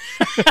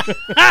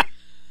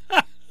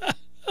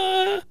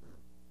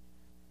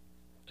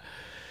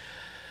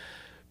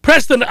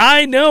 Preston,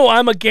 I know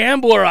I'm a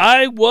gambler.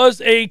 I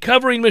was a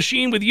covering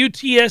machine with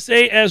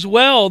UTSA as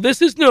well.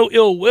 This is no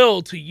ill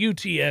will to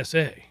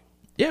UTSA.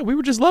 Yeah, we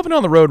were just loving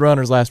on the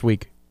Roadrunners last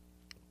week.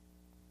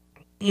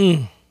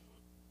 I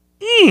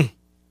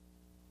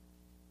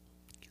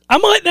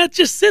might not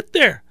just sit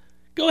there.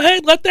 Go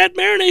ahead, let that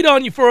marinate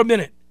on you for a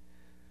minute.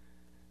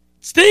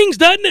 It stings,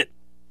 doesn't it?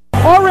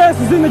 Our ass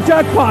is in the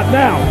jackpot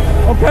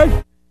now,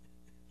 okay?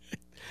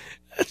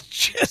 That's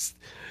just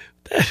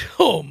that.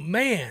 Oh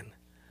man,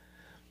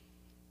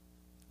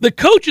 the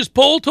coaches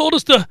poll told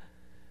us to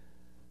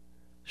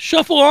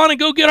shuffle on and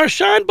go get our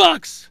shine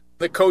box.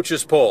 The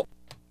coaches poll.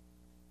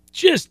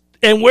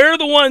 And where are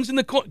the ones in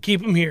the corner?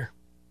 Keep them here.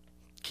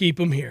 Keep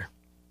them here.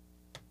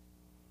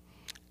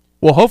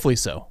 Well, hopefully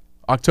so.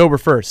 October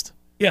 1st.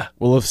 Yeah.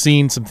 We'll have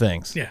seen some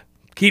things. Yeah.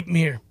 Keep them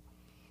here.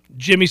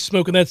 Jimmy's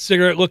smoking that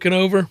cigarette looking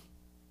over.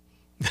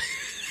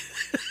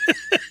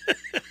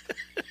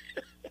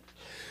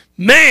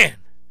 Man.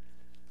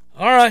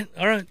 All right.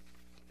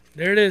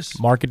 There it is.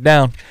 Mark it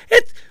down.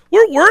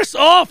 We're worse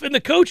off in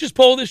the coaches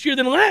poll this year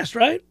than last,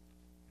 right?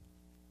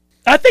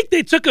 I think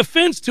they took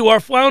offense to our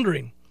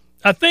floundering.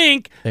 I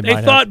think they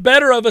thought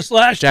better of us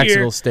last year.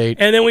 Jacksonville State.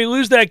 And then we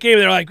lose that game.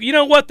 They're like, you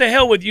know what? The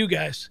hell with you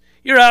guys.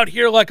 You're out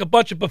here like a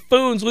bunch of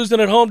buffoons losing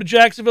at home to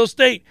Jacksonville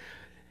State.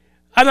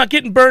 I'm not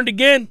getting burned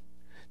again.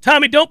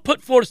 Tommy, don't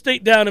put Florida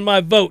State down in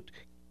my vote.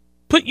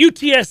 Put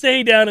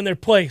UTSA down in their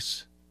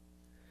place.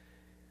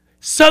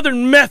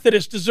 Southern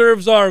Methodist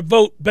deserves our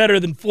vote better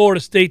than Florida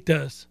State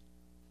does.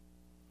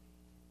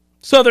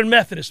 Southern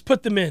Methodist,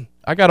 put them in.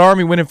 I got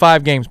Army winning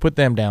 5 games. Put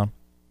them down.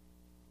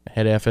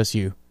 Ahead of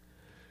FSU.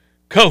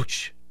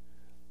 Coach,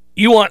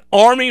 you want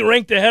Army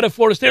ranked ahead of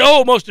Florida State?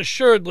 Oh, most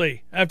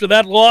assuredly. After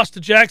that loss to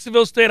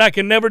Jacksonville State, I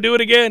can never do it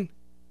again.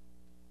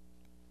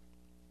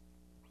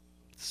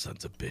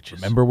 Sons of bitches.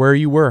 Remember where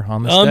you were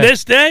on this day. On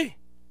this day?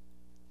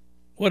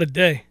 What a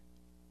day.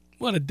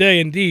 What a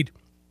day indeed.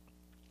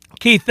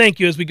 Keith,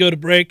 thank you as we go to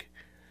break.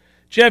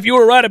 Jeff, you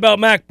were right about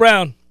Mac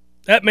Brown.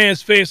 That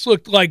man's face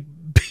looked like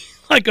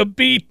a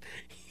beet.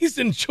 He's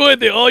enjoyed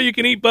the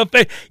all-you-can-eat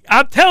buffet.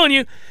 I'm telling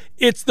you,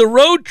 it's the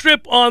road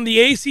trip on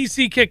the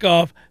ACC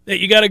kickoff that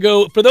you got to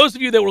go. For those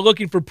of you that were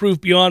looking for proof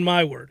beyond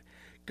my word,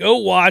 go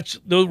watch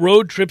the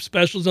road trip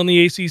specials on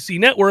the ACC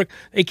network.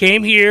 They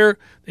came here.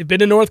 They've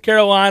been to North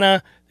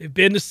Carolina. They've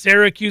been to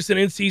Syracuse and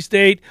NC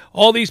State,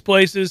 all these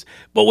places.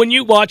 But when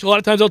you watch, a lot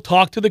of times they'll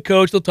talk to the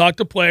coach. They'll talk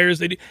to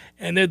players.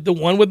 And the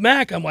one with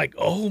Mac, I'm like,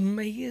 oh,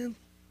 man,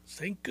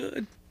 this ain't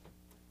good.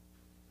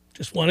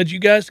 Just wanted you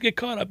guys to get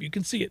caught up. You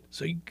can see it.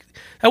 So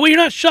that way you're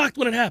not shocked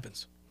when it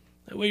happens.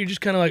 That way you're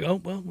just kind of like,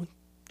 oh, well, we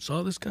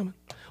saw this coming.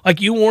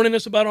 Like you warning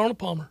us about Arnold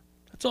Palmer.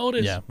 That's all it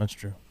is. Yeah, that's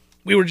true.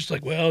 We were just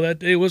like, well, that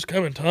day was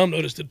coming. Tom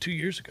noticed it 2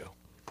 years ago.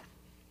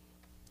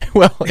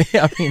 Well,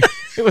 yeah, I mean,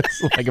 it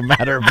was like a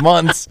matter of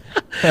months.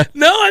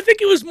 No, I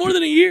think it was more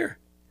than a year.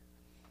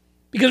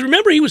 Because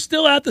remember, he was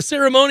still at the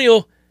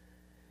ceremonial.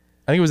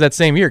 I think it was that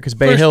same year because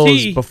Bay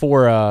Hill's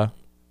before,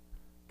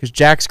 because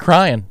Jack's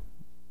crying.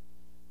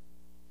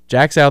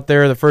 Jack's out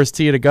there the first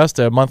tee at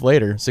Augusta a month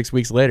later, 6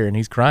 weeks later, and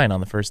he's crying on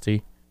the first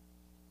tee.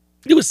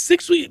 It was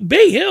 6 weeks.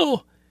 Bay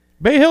Hill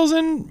Bay Hill's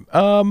in,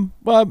 well,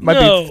 it might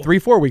No. be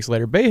 3-4 weeks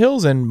later. Bay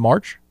Hill's in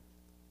March.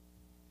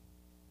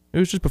 It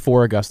was just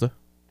before Augusta.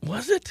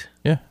 Was it?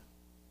 Yeah.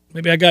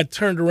 Maybe I got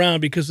turned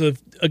around because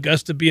of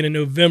Augusta being in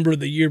November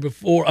the year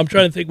before. I'm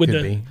trying to think with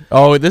Could the. be.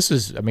 Oh, this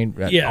is,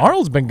 Yeah.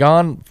 Arnold's been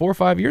gone 4 or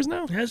 5 years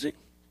now. Has he?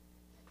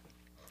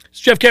 It's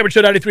Jeff Cameron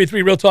Show,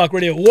 93.3 Real Talk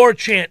Radio, War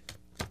Chant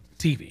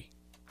TV.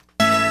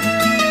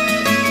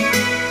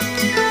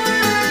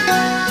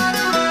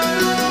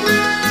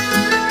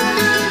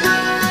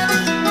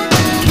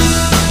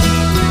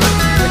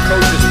 The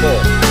coach's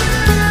poll.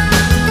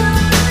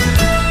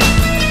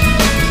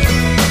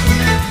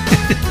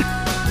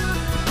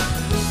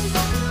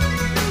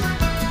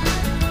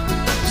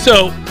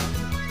 So,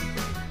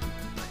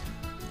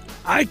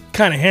 I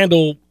kind of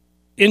handle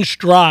in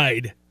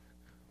stride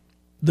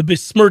the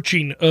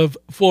besmirching of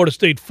Florida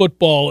State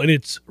football in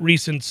its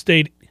recent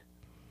state.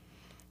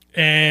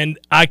 And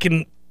I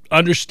can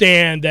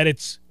understand that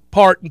it's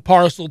part and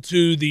parcel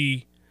to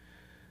the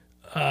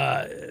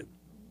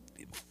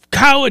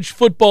college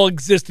football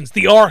existence,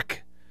 the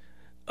arc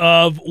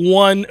of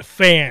one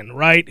fan,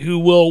 right, who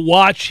will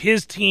watch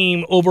his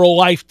team over a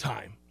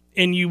lifetime.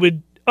 And you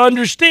would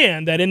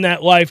understand that in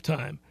that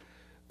lifetime,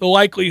 the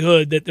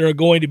likelihood that there are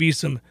going to be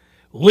some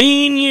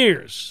lean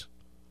years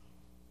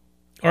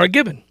are a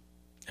given.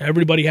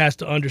 Everybody has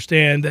to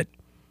understand that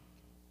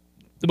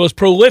the most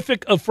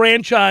prolific of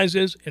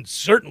franchises, and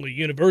certainly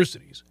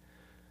universities,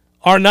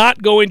 are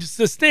not going to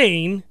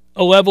sustain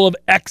a level of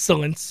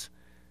excellence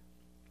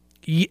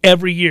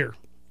every year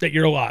that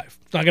you're alive.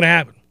 It's not going to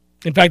happen.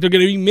 In fact, there are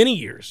going to be many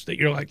years that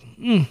you're like,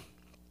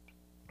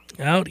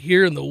 out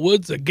here in the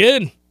woods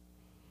again.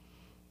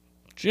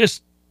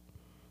 Just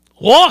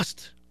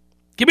lost.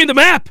 Give me the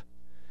map.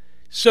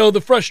 So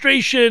the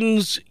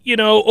frustrations,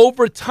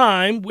 over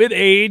time, with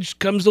age,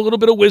 comes a little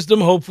bit of wisdom,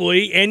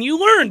 hopefully, and you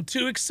learn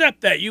to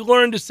accept that. You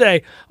learn to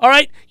say, all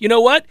right, you know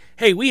what?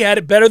 Hey, we had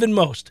it better than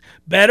most.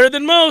 Better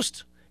than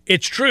most.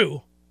 It's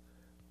true.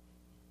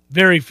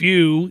 Very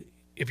few,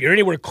 if you're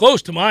anywhere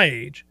close to my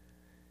age,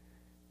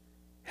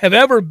 have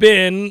ever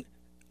been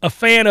a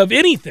fan of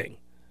anything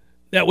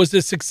that was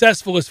as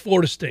successful as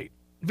Florida State.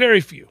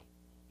 Very few.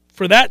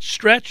 For that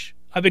stretch,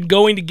 I've been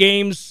going to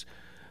games.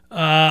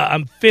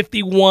 I'm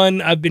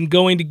 51. I've been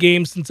going to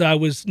games since I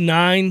was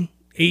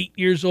 8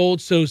 years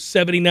old, so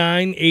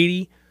 79,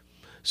 80.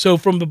 So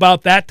from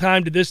about that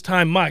time to this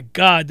time, my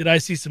God, did I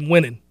see some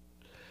winning.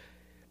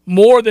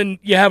 More than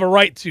you have a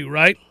right to,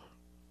 right?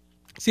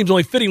 Seems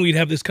only fitting we'd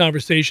have this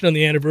conversation on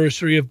the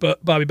anniversary of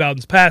Bobby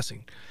Bowden's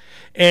passing.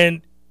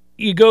 And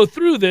you go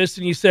through this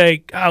and you say,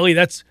 golly,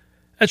 that's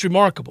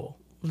remarkable.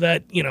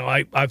 That,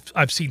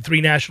 I've seen 3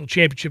 national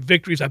championship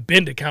victories. I've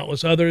been to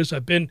countless others.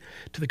 I've been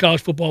to the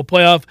college football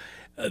playoff.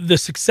 The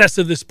success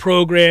of this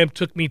program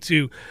took me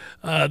to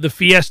the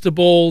Fiesta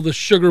Bowl, the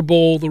Sugar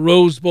Bowl, the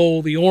Rose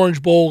Bowl, the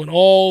Orange Bowl, and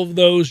all of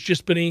those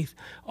just beneath.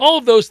 All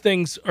of those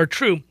things are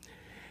true.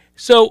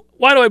 So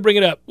why do I bring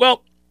it up?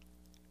 Well,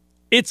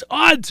 it's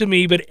odd to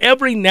me, but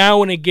every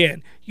now and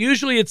again,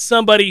 usually it's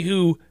somebody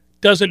who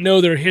doesn't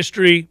know their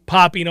history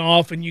popping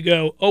off, and you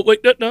go, oh,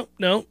 wait, no.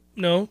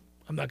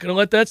 I'm not going to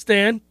let that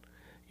stand.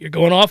 You're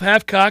going off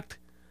half-cocked.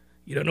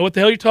 You don't know what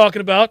the hell you're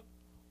talking about.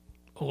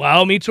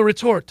 Allow me to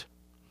retort.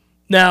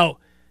 Now,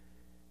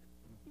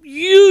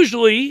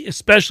 usually,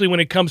 especially when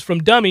it comes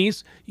from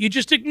dummies, you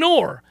just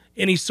ignore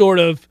any sort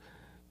of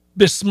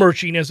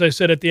besmirching, as I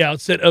said at the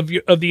outset, of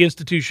the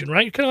institution,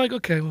 right? You're kind of like,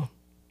 okay, well,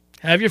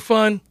 have your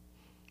fun.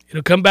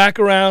 It'll come back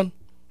around.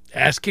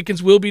 Ass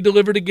kickings will be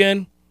delivered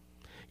again.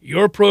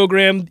 Your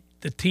program,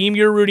 the team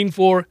you're rooting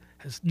for,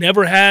 has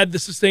never had the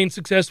sustained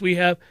success we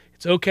have.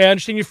 It's okay. I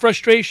understand your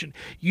frustration.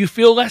 You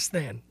feel less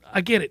than.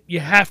 I get it.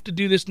 You have to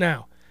do this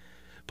now.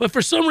 But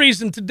for some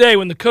reason today,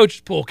 when the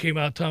coaches poll came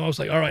out, Tom, I was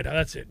like, all right, now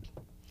that's it.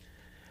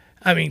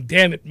 I mean,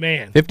 damn it,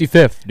 man.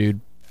 55th,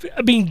 dude.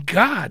 I mean,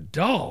 God,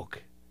 dog.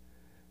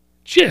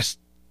 Just.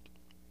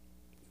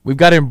 We've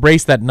got to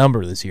embrace that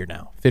number this year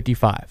now,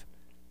 55.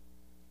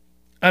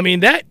 I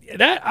mean, that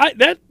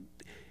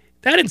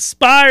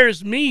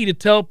inspires me to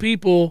tell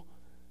people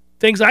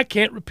things I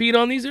can't repeat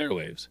on these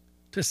airwaves,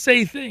 to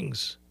say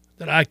things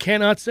that I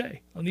cannot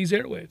say on these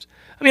airwaves.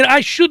 I mean, I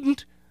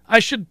shouldn't. I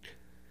should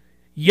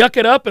yuck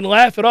it up and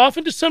laugh it off,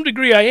 and to some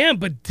degree I am,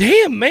 but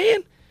damn,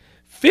 man,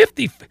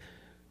 50.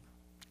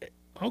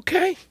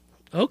 Okay.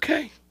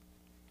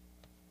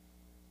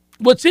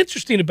 What's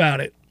interesting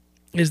about it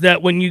is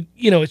that when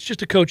it's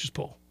just a coach's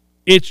poll.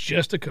 It's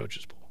just a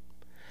coach's poll.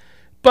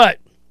 But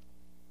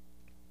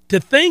to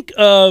think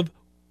of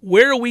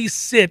where we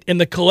sit in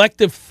the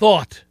collective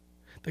thought,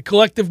 the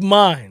collective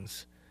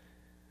minds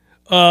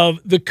of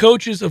the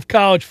coaches of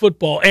college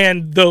football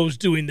and those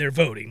doing their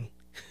voting,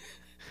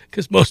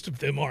 because most of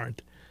them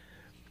aren't.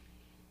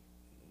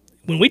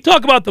 When we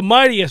talk about the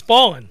mighty has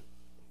fallen,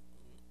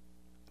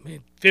 I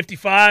mean,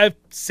 55,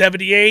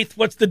 78th,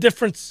 what's the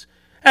difference?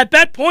 At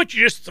that point,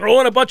 you're just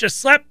throwing a bunch of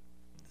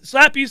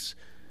slappies.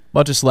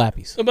 Bunch of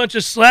slappies. A bunch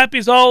of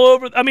slappies all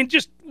over. I mean,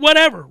 just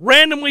whatever.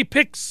 Randomly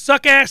pick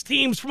suck-ass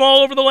teams from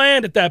all over the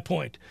land at that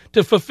point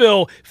to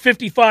fulfill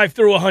 55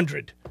 through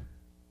 100.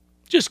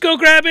 Just go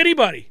grab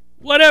anybody.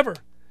 Whatever.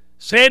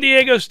 San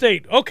Diego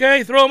State.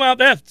 Okay, throw them out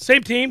there.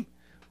 Same team.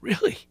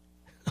 Really?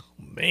 Oh,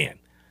 man.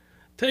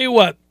 Tell you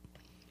what.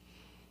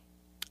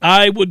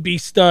 I would be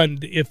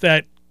stunned if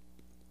that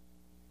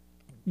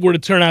were to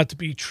turn out to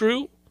be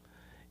true.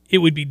 It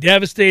would be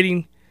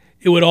devastating.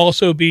 It would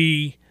also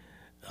be,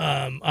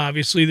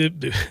 obviously,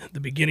 the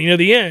beginning of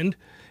the end,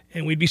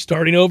 and we'd be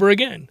starting over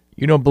again.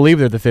 You don't believe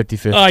they're the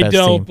 55th I best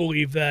don't team.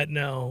 believe that,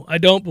 no. I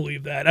don't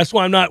believe that. That's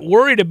why I'm not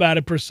worried about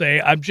it per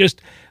se.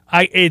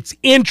 It's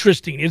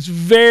interesting. It's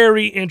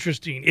very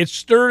interesting. It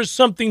stirs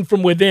something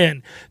from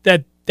within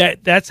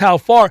that's how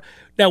far.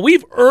 Now,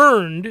 we've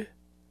earned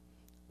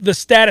the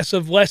status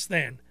of less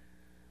than,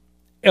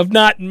 of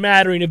not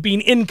mattering, of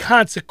being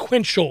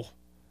inconsequential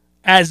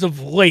as of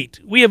late.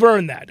 We have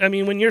earned that. I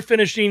mean, when you're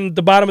finishing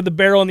the bottom of the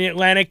barrel in the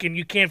Atlantic and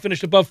you can't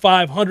finish above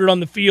 500 on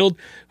the field,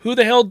 who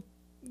the hell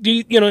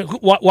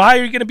why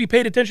are you going to be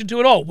paid attention to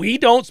at all? We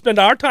don't spend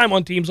our time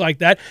on teams like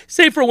that,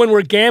 save for when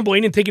we're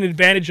gambling and taking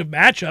advantage of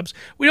matchups.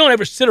 We don't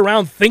ever sit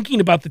around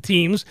thinking about the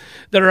teams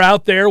that are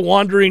out there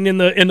wandering in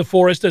the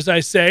forest, as I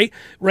say,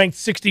 ranked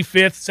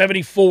 65th,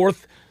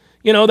 74th,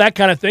 that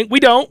kind of thing. We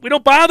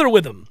don't bother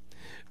with them.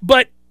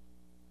 But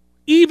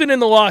even in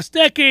the lost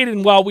decade,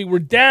 and while we were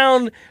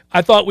down,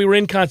 I thought we were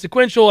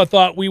inconsequential. I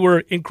thought we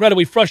were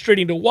incredibly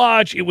frustrating to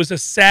watch. It was a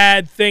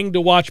sad thing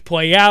to watch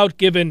play out,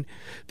 given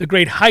the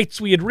great heights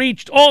we had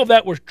reached. All of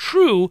that were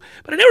true,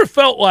 but I never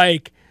felt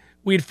like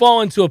we'd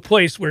fallen to a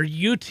place where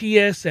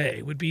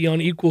UTSA would be on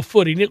equal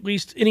footing, at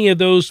least any of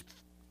those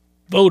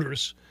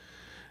voters,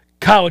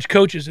 college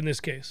coaches in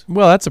this case.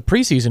 Well, that's a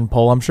preseason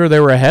poll. I'm sure they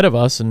were ahead of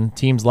us and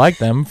teams like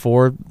them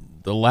for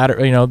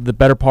the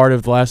better part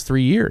of the last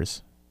 3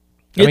 years.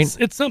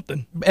 It's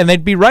something. And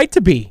they'd be right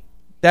to be.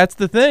 That's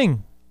the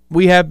thing.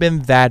 We have been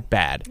that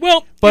bad.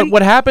 Well, but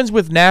what happens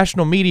with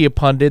national media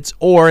pundits,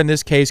 or in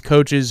this case,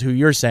 coaches who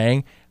you're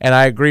saying, and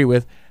I agree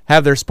with,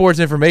 have their sports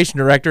information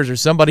directors or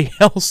somebody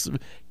else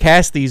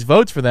cast these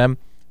votes for them,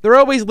 they're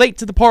always late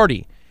to the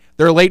party.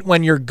 They're late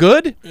when you're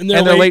good, and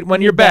they're late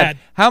when you're bad.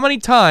 How many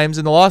times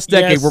in the lost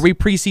decade were we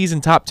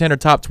preseason top 10 or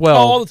top 12?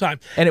 All the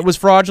time. And it was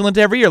fraudulent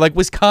every year, like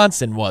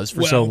Wisconsin was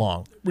for so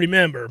long.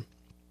 Remember,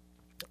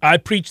 I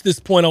preached this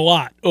point a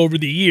lot over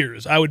the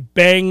years. I would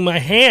bang my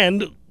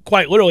hand,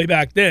 quite literally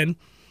back then,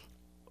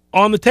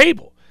 on the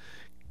table.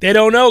 They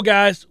don't know,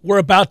 guys. We're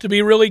about to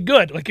be really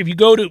good. Like if you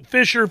go to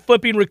Fisher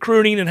flipping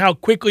recruiting and how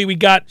quickly we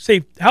got,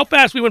 say, how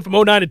fast we went from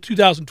 2009 to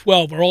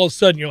 2012, where all of a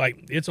sudden you're like,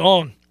 it's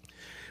on.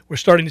 We're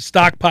starting to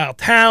stockpile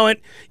talent.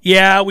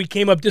 Yeah, we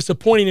came up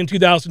disappointing in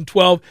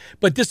 2012,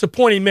 but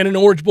disappointing meant an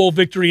Orange Bowl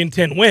victory and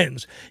 10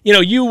 wins.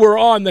 You were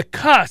on the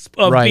cusp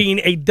of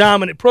being a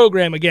dominant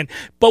program again.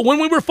 But when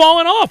we were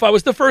falling off, I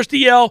was the first to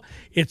yell,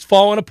 it's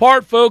falling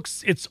apart,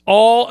 folks. It's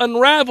all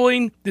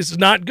unraveling. This is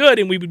not good.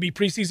 And we would be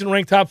preseason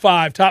ranked top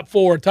 5, top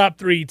 4, top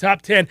 3,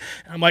 top 10.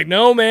 And I'm like,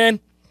 no, man.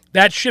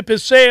 That ship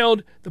has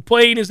sailed. The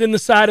plane is in the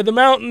side of the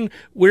mountain.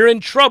 We're in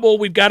trouble.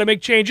 We've got to make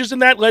changes,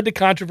 and that led to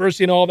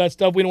controversy and all that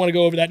stuff. We don't want to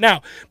go over that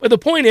now. But the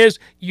point is,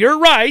 you're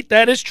right.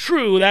 That is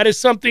true. That is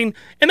something,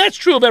 and that's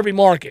true of every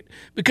market.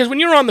 Because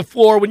when you're on the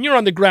floor, when you're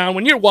on the ground,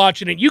 when you're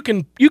watching it, you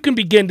can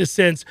begin to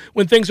sense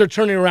when things are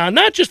turning around,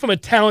 not just from a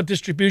talent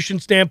distribution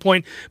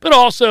standpoint, but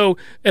also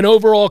an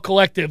overall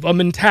collective, a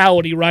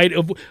mentality, right,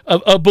 of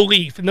a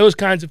belief and those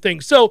kinds of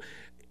things. So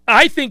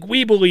I think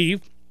we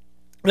believe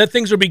that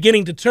things are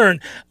beginning to turn.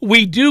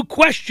 We do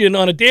question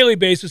on a daily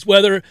basis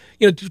whether,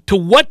 to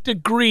what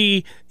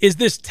degree is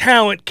this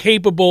talent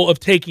capable of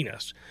taking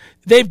us.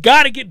 They've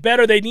got to get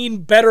better. They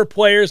need better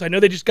players. I know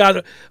they just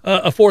got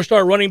a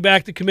 4-star running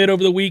back to commit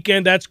over the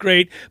weekend. That's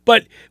great.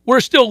 But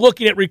we're still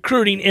looking at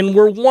recruiting, and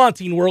we're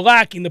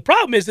lacking. The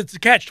problem is it's a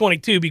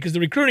catch-22 because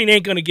the recruiting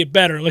ain't going to get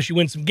better unless you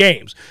win some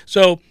games.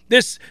 So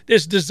this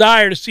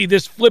desire to see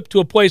this flip to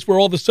a place where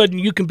all of a sudden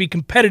you can be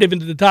competitive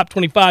into the top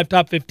 25,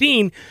 top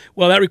 15,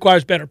 well, that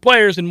requires better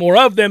players and more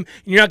of them,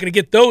 and you're not going to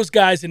get those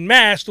guys in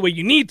mass the way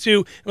you need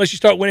to unless you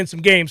start winning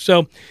some games.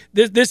 So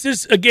this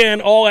is,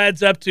 again, all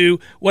adds up to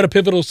what a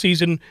pivotal season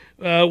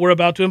we're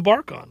about to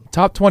embark on.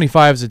 Top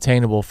 25 is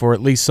attainable for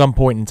at least some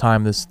point in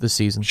time this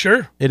season.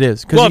 Sure. It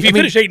is. Well, if you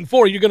finish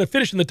 8-4, you're going to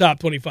finish in the top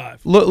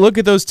 25. Look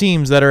at those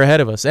teams that are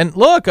ahead of us. And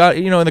look,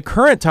 in the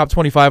current top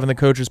 25 in the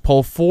coaches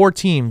poll, 4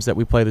 teams that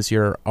we play this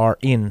year are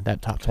in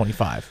that top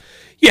 25.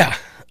 Yeah.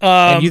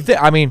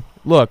 And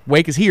look,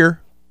 Wake is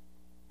here.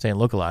 Saying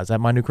localize, is that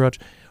my new crutch?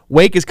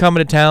 Wake is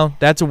coming to town.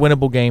 That's a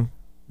winnable game.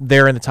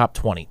 They're in the top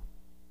 20.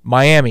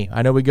 Miami,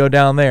 I know we go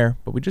down there,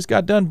 but we just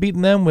got done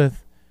beating them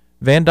with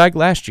Van Dyke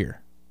last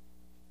year.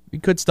 We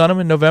could stun them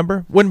in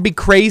November. Wouldn't be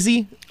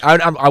crazy. I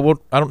don't know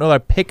that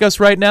I'd pick us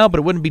right now, but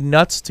it wouldn't be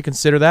nuts to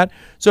consider that.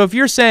 So if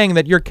you're saying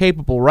that you're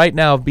capable right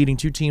now of beating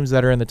 2 teams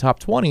that are in the top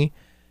 20,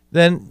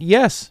 then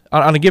yes,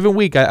 on a given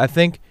week, I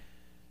think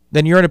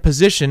then you're in a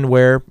position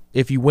where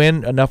if you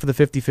win enough of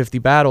the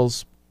 50-50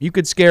 battles, you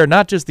could scare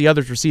not just the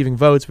others receiving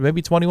votes, but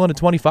maybe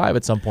 21-25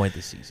 at some point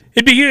this season.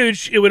 It'd be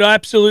huge. It would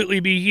absolutely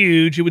be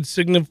huge. It would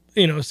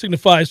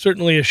signifies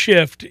certainly a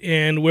shift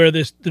and where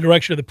the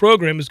direction of the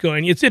program is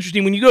going. It's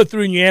interesting when you go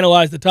through and you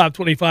analyze the top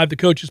 25, the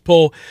coaches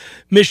poll.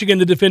 Michigan,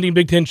 the defending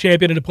Big Ten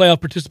champion and a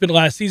playoff participant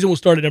last season, will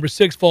start at number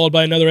 6, followed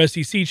by another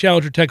SEC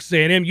challenger, Texas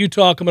A&M.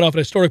 Utah, coming off an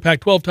historic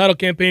Pac-12 title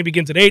campaign,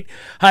 begins at 8,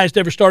 highest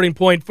ever starting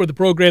point for the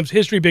program's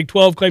history. Big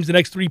 12 claims the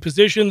next 3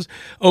 positions.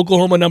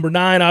 Oklahoma, number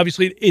 9,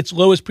 obviously its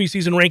lowest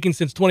preseason ranking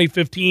since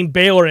 2015.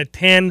 Baylor at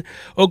 10.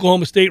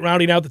 Oklahoma State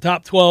rounding out the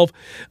top 12.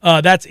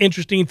 That's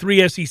interesting.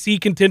 3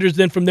 SEC contenders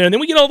then from there. And then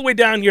we get all the way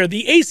down here.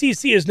 The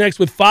ACC is next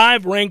with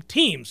 5 ranked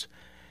teams.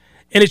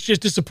 And it's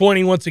just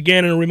disappointing once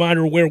again, and a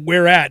reminder where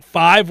we're at.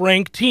 5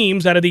 ranked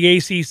teams out of the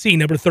ACC.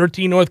 Number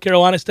 13, North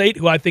Carolina State,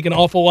 who I think an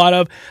awful lot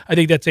of. I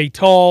think that's a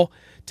tall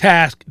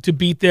task to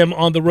beat them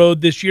on the road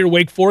this year.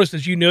 Wake Forest,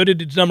 as you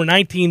noted, it's number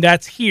 19.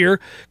 That's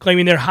here,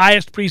 claiming their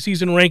highest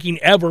preseason ranking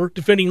ever.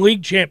 Defending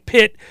league champ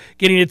Pitt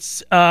getting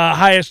its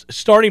highest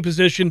starting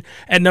position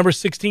at number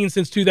 16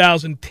 since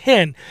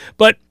 2010.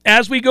 But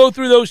as we go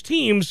through those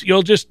teams,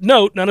 you'll just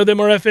note none of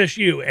them are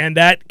FSU, and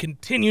that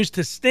continues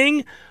to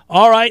sting.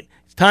 All right,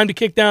 it's time to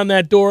kick down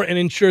that door and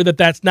ensure that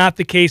that's not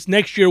the case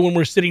next year when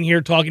we're sitting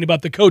here talking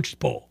about the coaches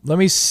poll. Let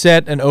me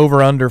set an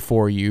over-under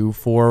for you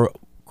for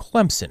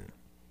Clemson.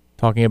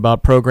 Talking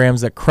about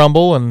programs that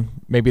crumble and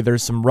maybe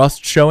there's some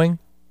rust showing.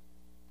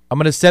 I'm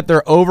going to set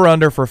their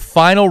over-under for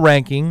final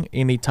ranking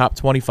in the top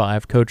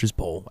 25 coaches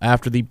poll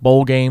after the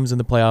bowl games and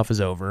the playoff is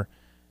over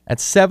at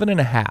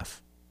 7.5.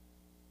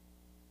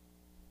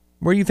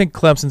 Where do you think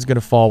Clemson's going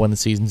to fall when the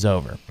season's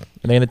over? Are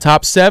they in the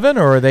top 7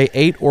 or are they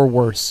 8 or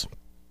worse?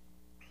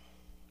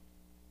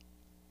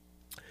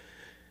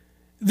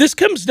 This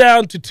comes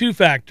down to 2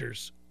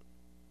 factors.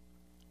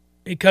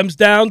 It comes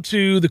down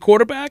to the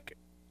quarterback,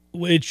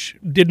 which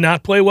did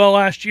not play well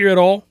last year at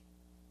all,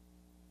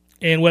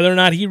 and whether or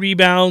not he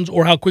rebounds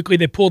or how quickly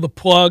they pull the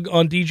plug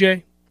on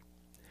DJ,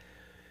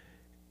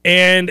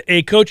 and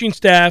a coaching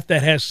staff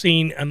that has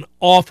seen an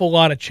awful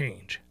lot of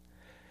change.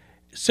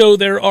 So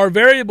there are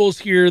variables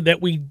here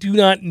that we do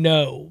not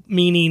know,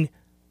 meaning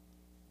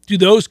do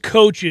those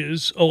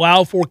coaches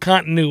allow for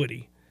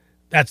continuity?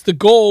 That's the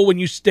goal when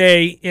you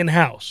stay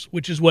in-house,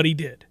 which is what he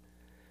did.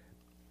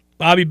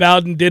 Bobby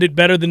Bowden did it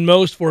better than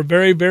most for a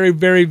very, very,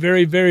 very,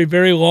 very, very,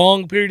 very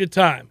long period of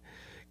time.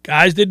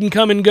 Guys didn't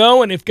come and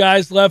go, and if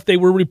guys left, they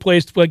were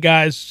replaced by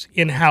guys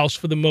in-house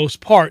for the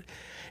most part.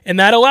 And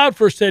that allowed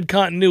for said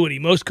continuity.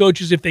 Most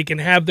coaches, if they can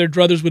have their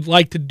druthers, would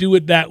like to do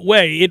it that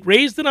way. It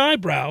raised an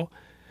eyebrow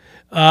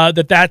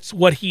that's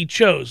what he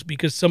chose,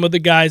 because some of the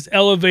guys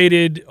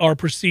elevated are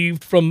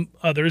perceived from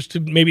others to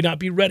maybe not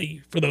be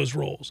ready for those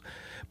roles.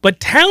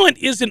 But talent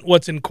isn't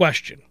what's in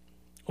question.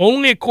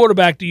 Only a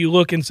quarterback do you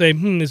look and say,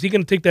 is he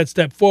going to take that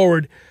step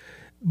forward?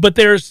 But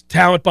there's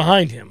talent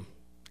behind him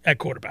at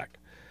quarterback.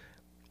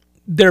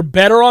 They're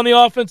better on the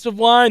offensive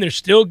line. They're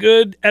still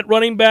good at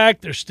running back.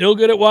 They're still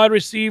good at wide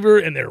receiver,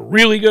 and they're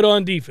really good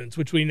on defense,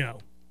 which we know.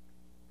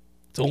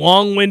 It's a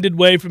long-winded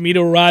way for me to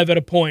arrive at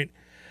a point.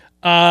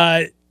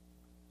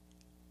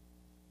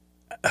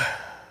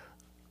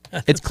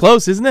 It's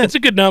close, isn't it? It's a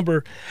good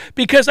number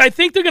because I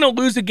think they're going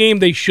to lose a game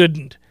they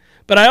shouldn't.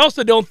 But I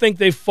also don't think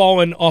they've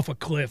fallen off a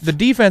cliff. The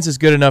defense is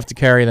good enough to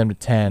carry them to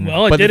 10.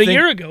 Well, it did a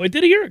year ago.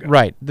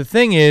 Right. The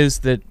thing is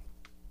that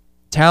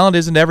talent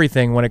isn't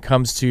everything when it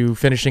comes to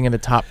finishing in the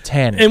top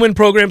 10. And when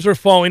programs are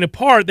falling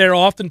apart, they're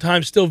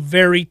oftentimes still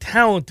very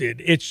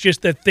talented. It's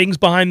just that things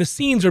behind the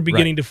scenes are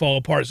beginning to fall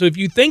apart. So if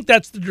you think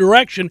that's the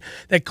direction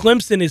that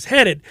Clemson is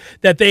headed,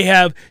 that they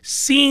have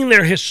seen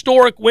their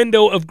historic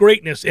window of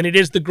greatness, and it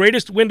is the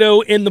greatest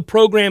window in the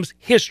program's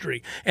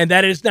history, and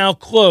that is now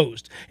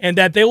closed, and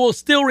that they will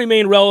still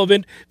remain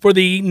relevant for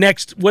the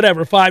next,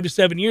 5 to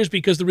 7 years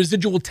because the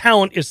residual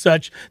talent is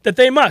such that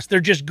they must. They're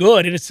just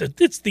good, and it's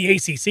the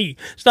ACC.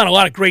 It's not a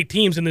lot of great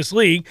teams in this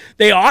league.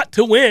 They ought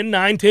to win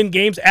 9-10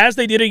 games as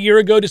they did a year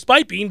ago,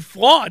 despite being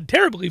flawed,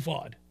 terribly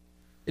flawed.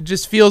 It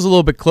just feels a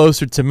little bit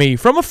closer to me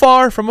from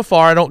afar.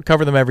 I don't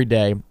cover them every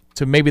day,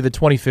 to maybe the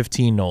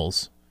 2015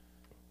 Knowles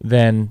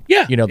than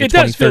the 2013 it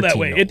does feel that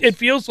way. Knowles. It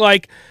feels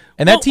like,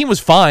 and that team was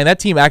fine.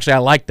 That team, actually, I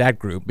liked that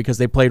group because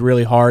they played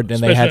really hard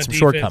and they had some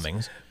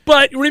shortcomings.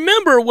 But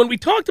remember, when we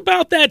talked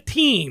about that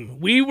team,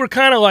 we were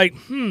kind of like,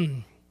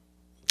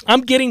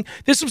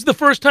 this was the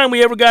first time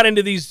we ever got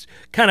into these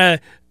kind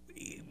of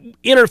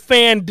inner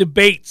fan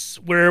debates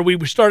where we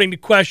were starting to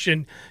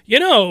question,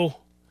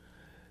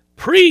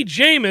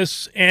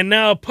 pre-Jameis and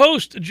now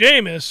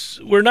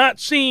post-Jameis, we're not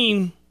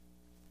seeing.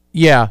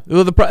 Yeah,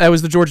 that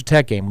was the Georgia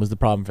Tech game was the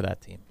problem for that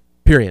team,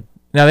 period.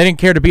 Now, they didn't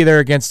care to be there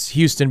against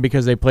Houston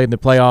because they played in the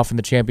playoff and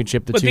the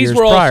championship 2 years prior. But these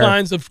were all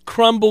signs of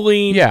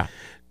crumbling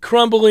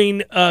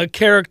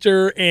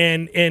character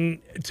and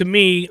to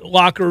me,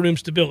 locker room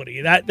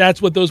stability. That's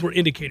what those were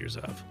indicators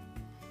of.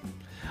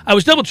 I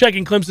was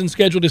double-checking Clemson's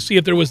schedule to see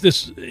if there was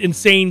this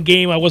insane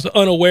game I was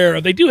unaware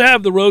of. They do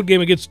have the road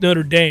game against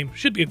Notre Dame.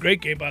 Should be a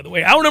great game, by the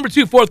way. Hour number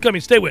 2 forthcoming.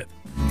 Stay with.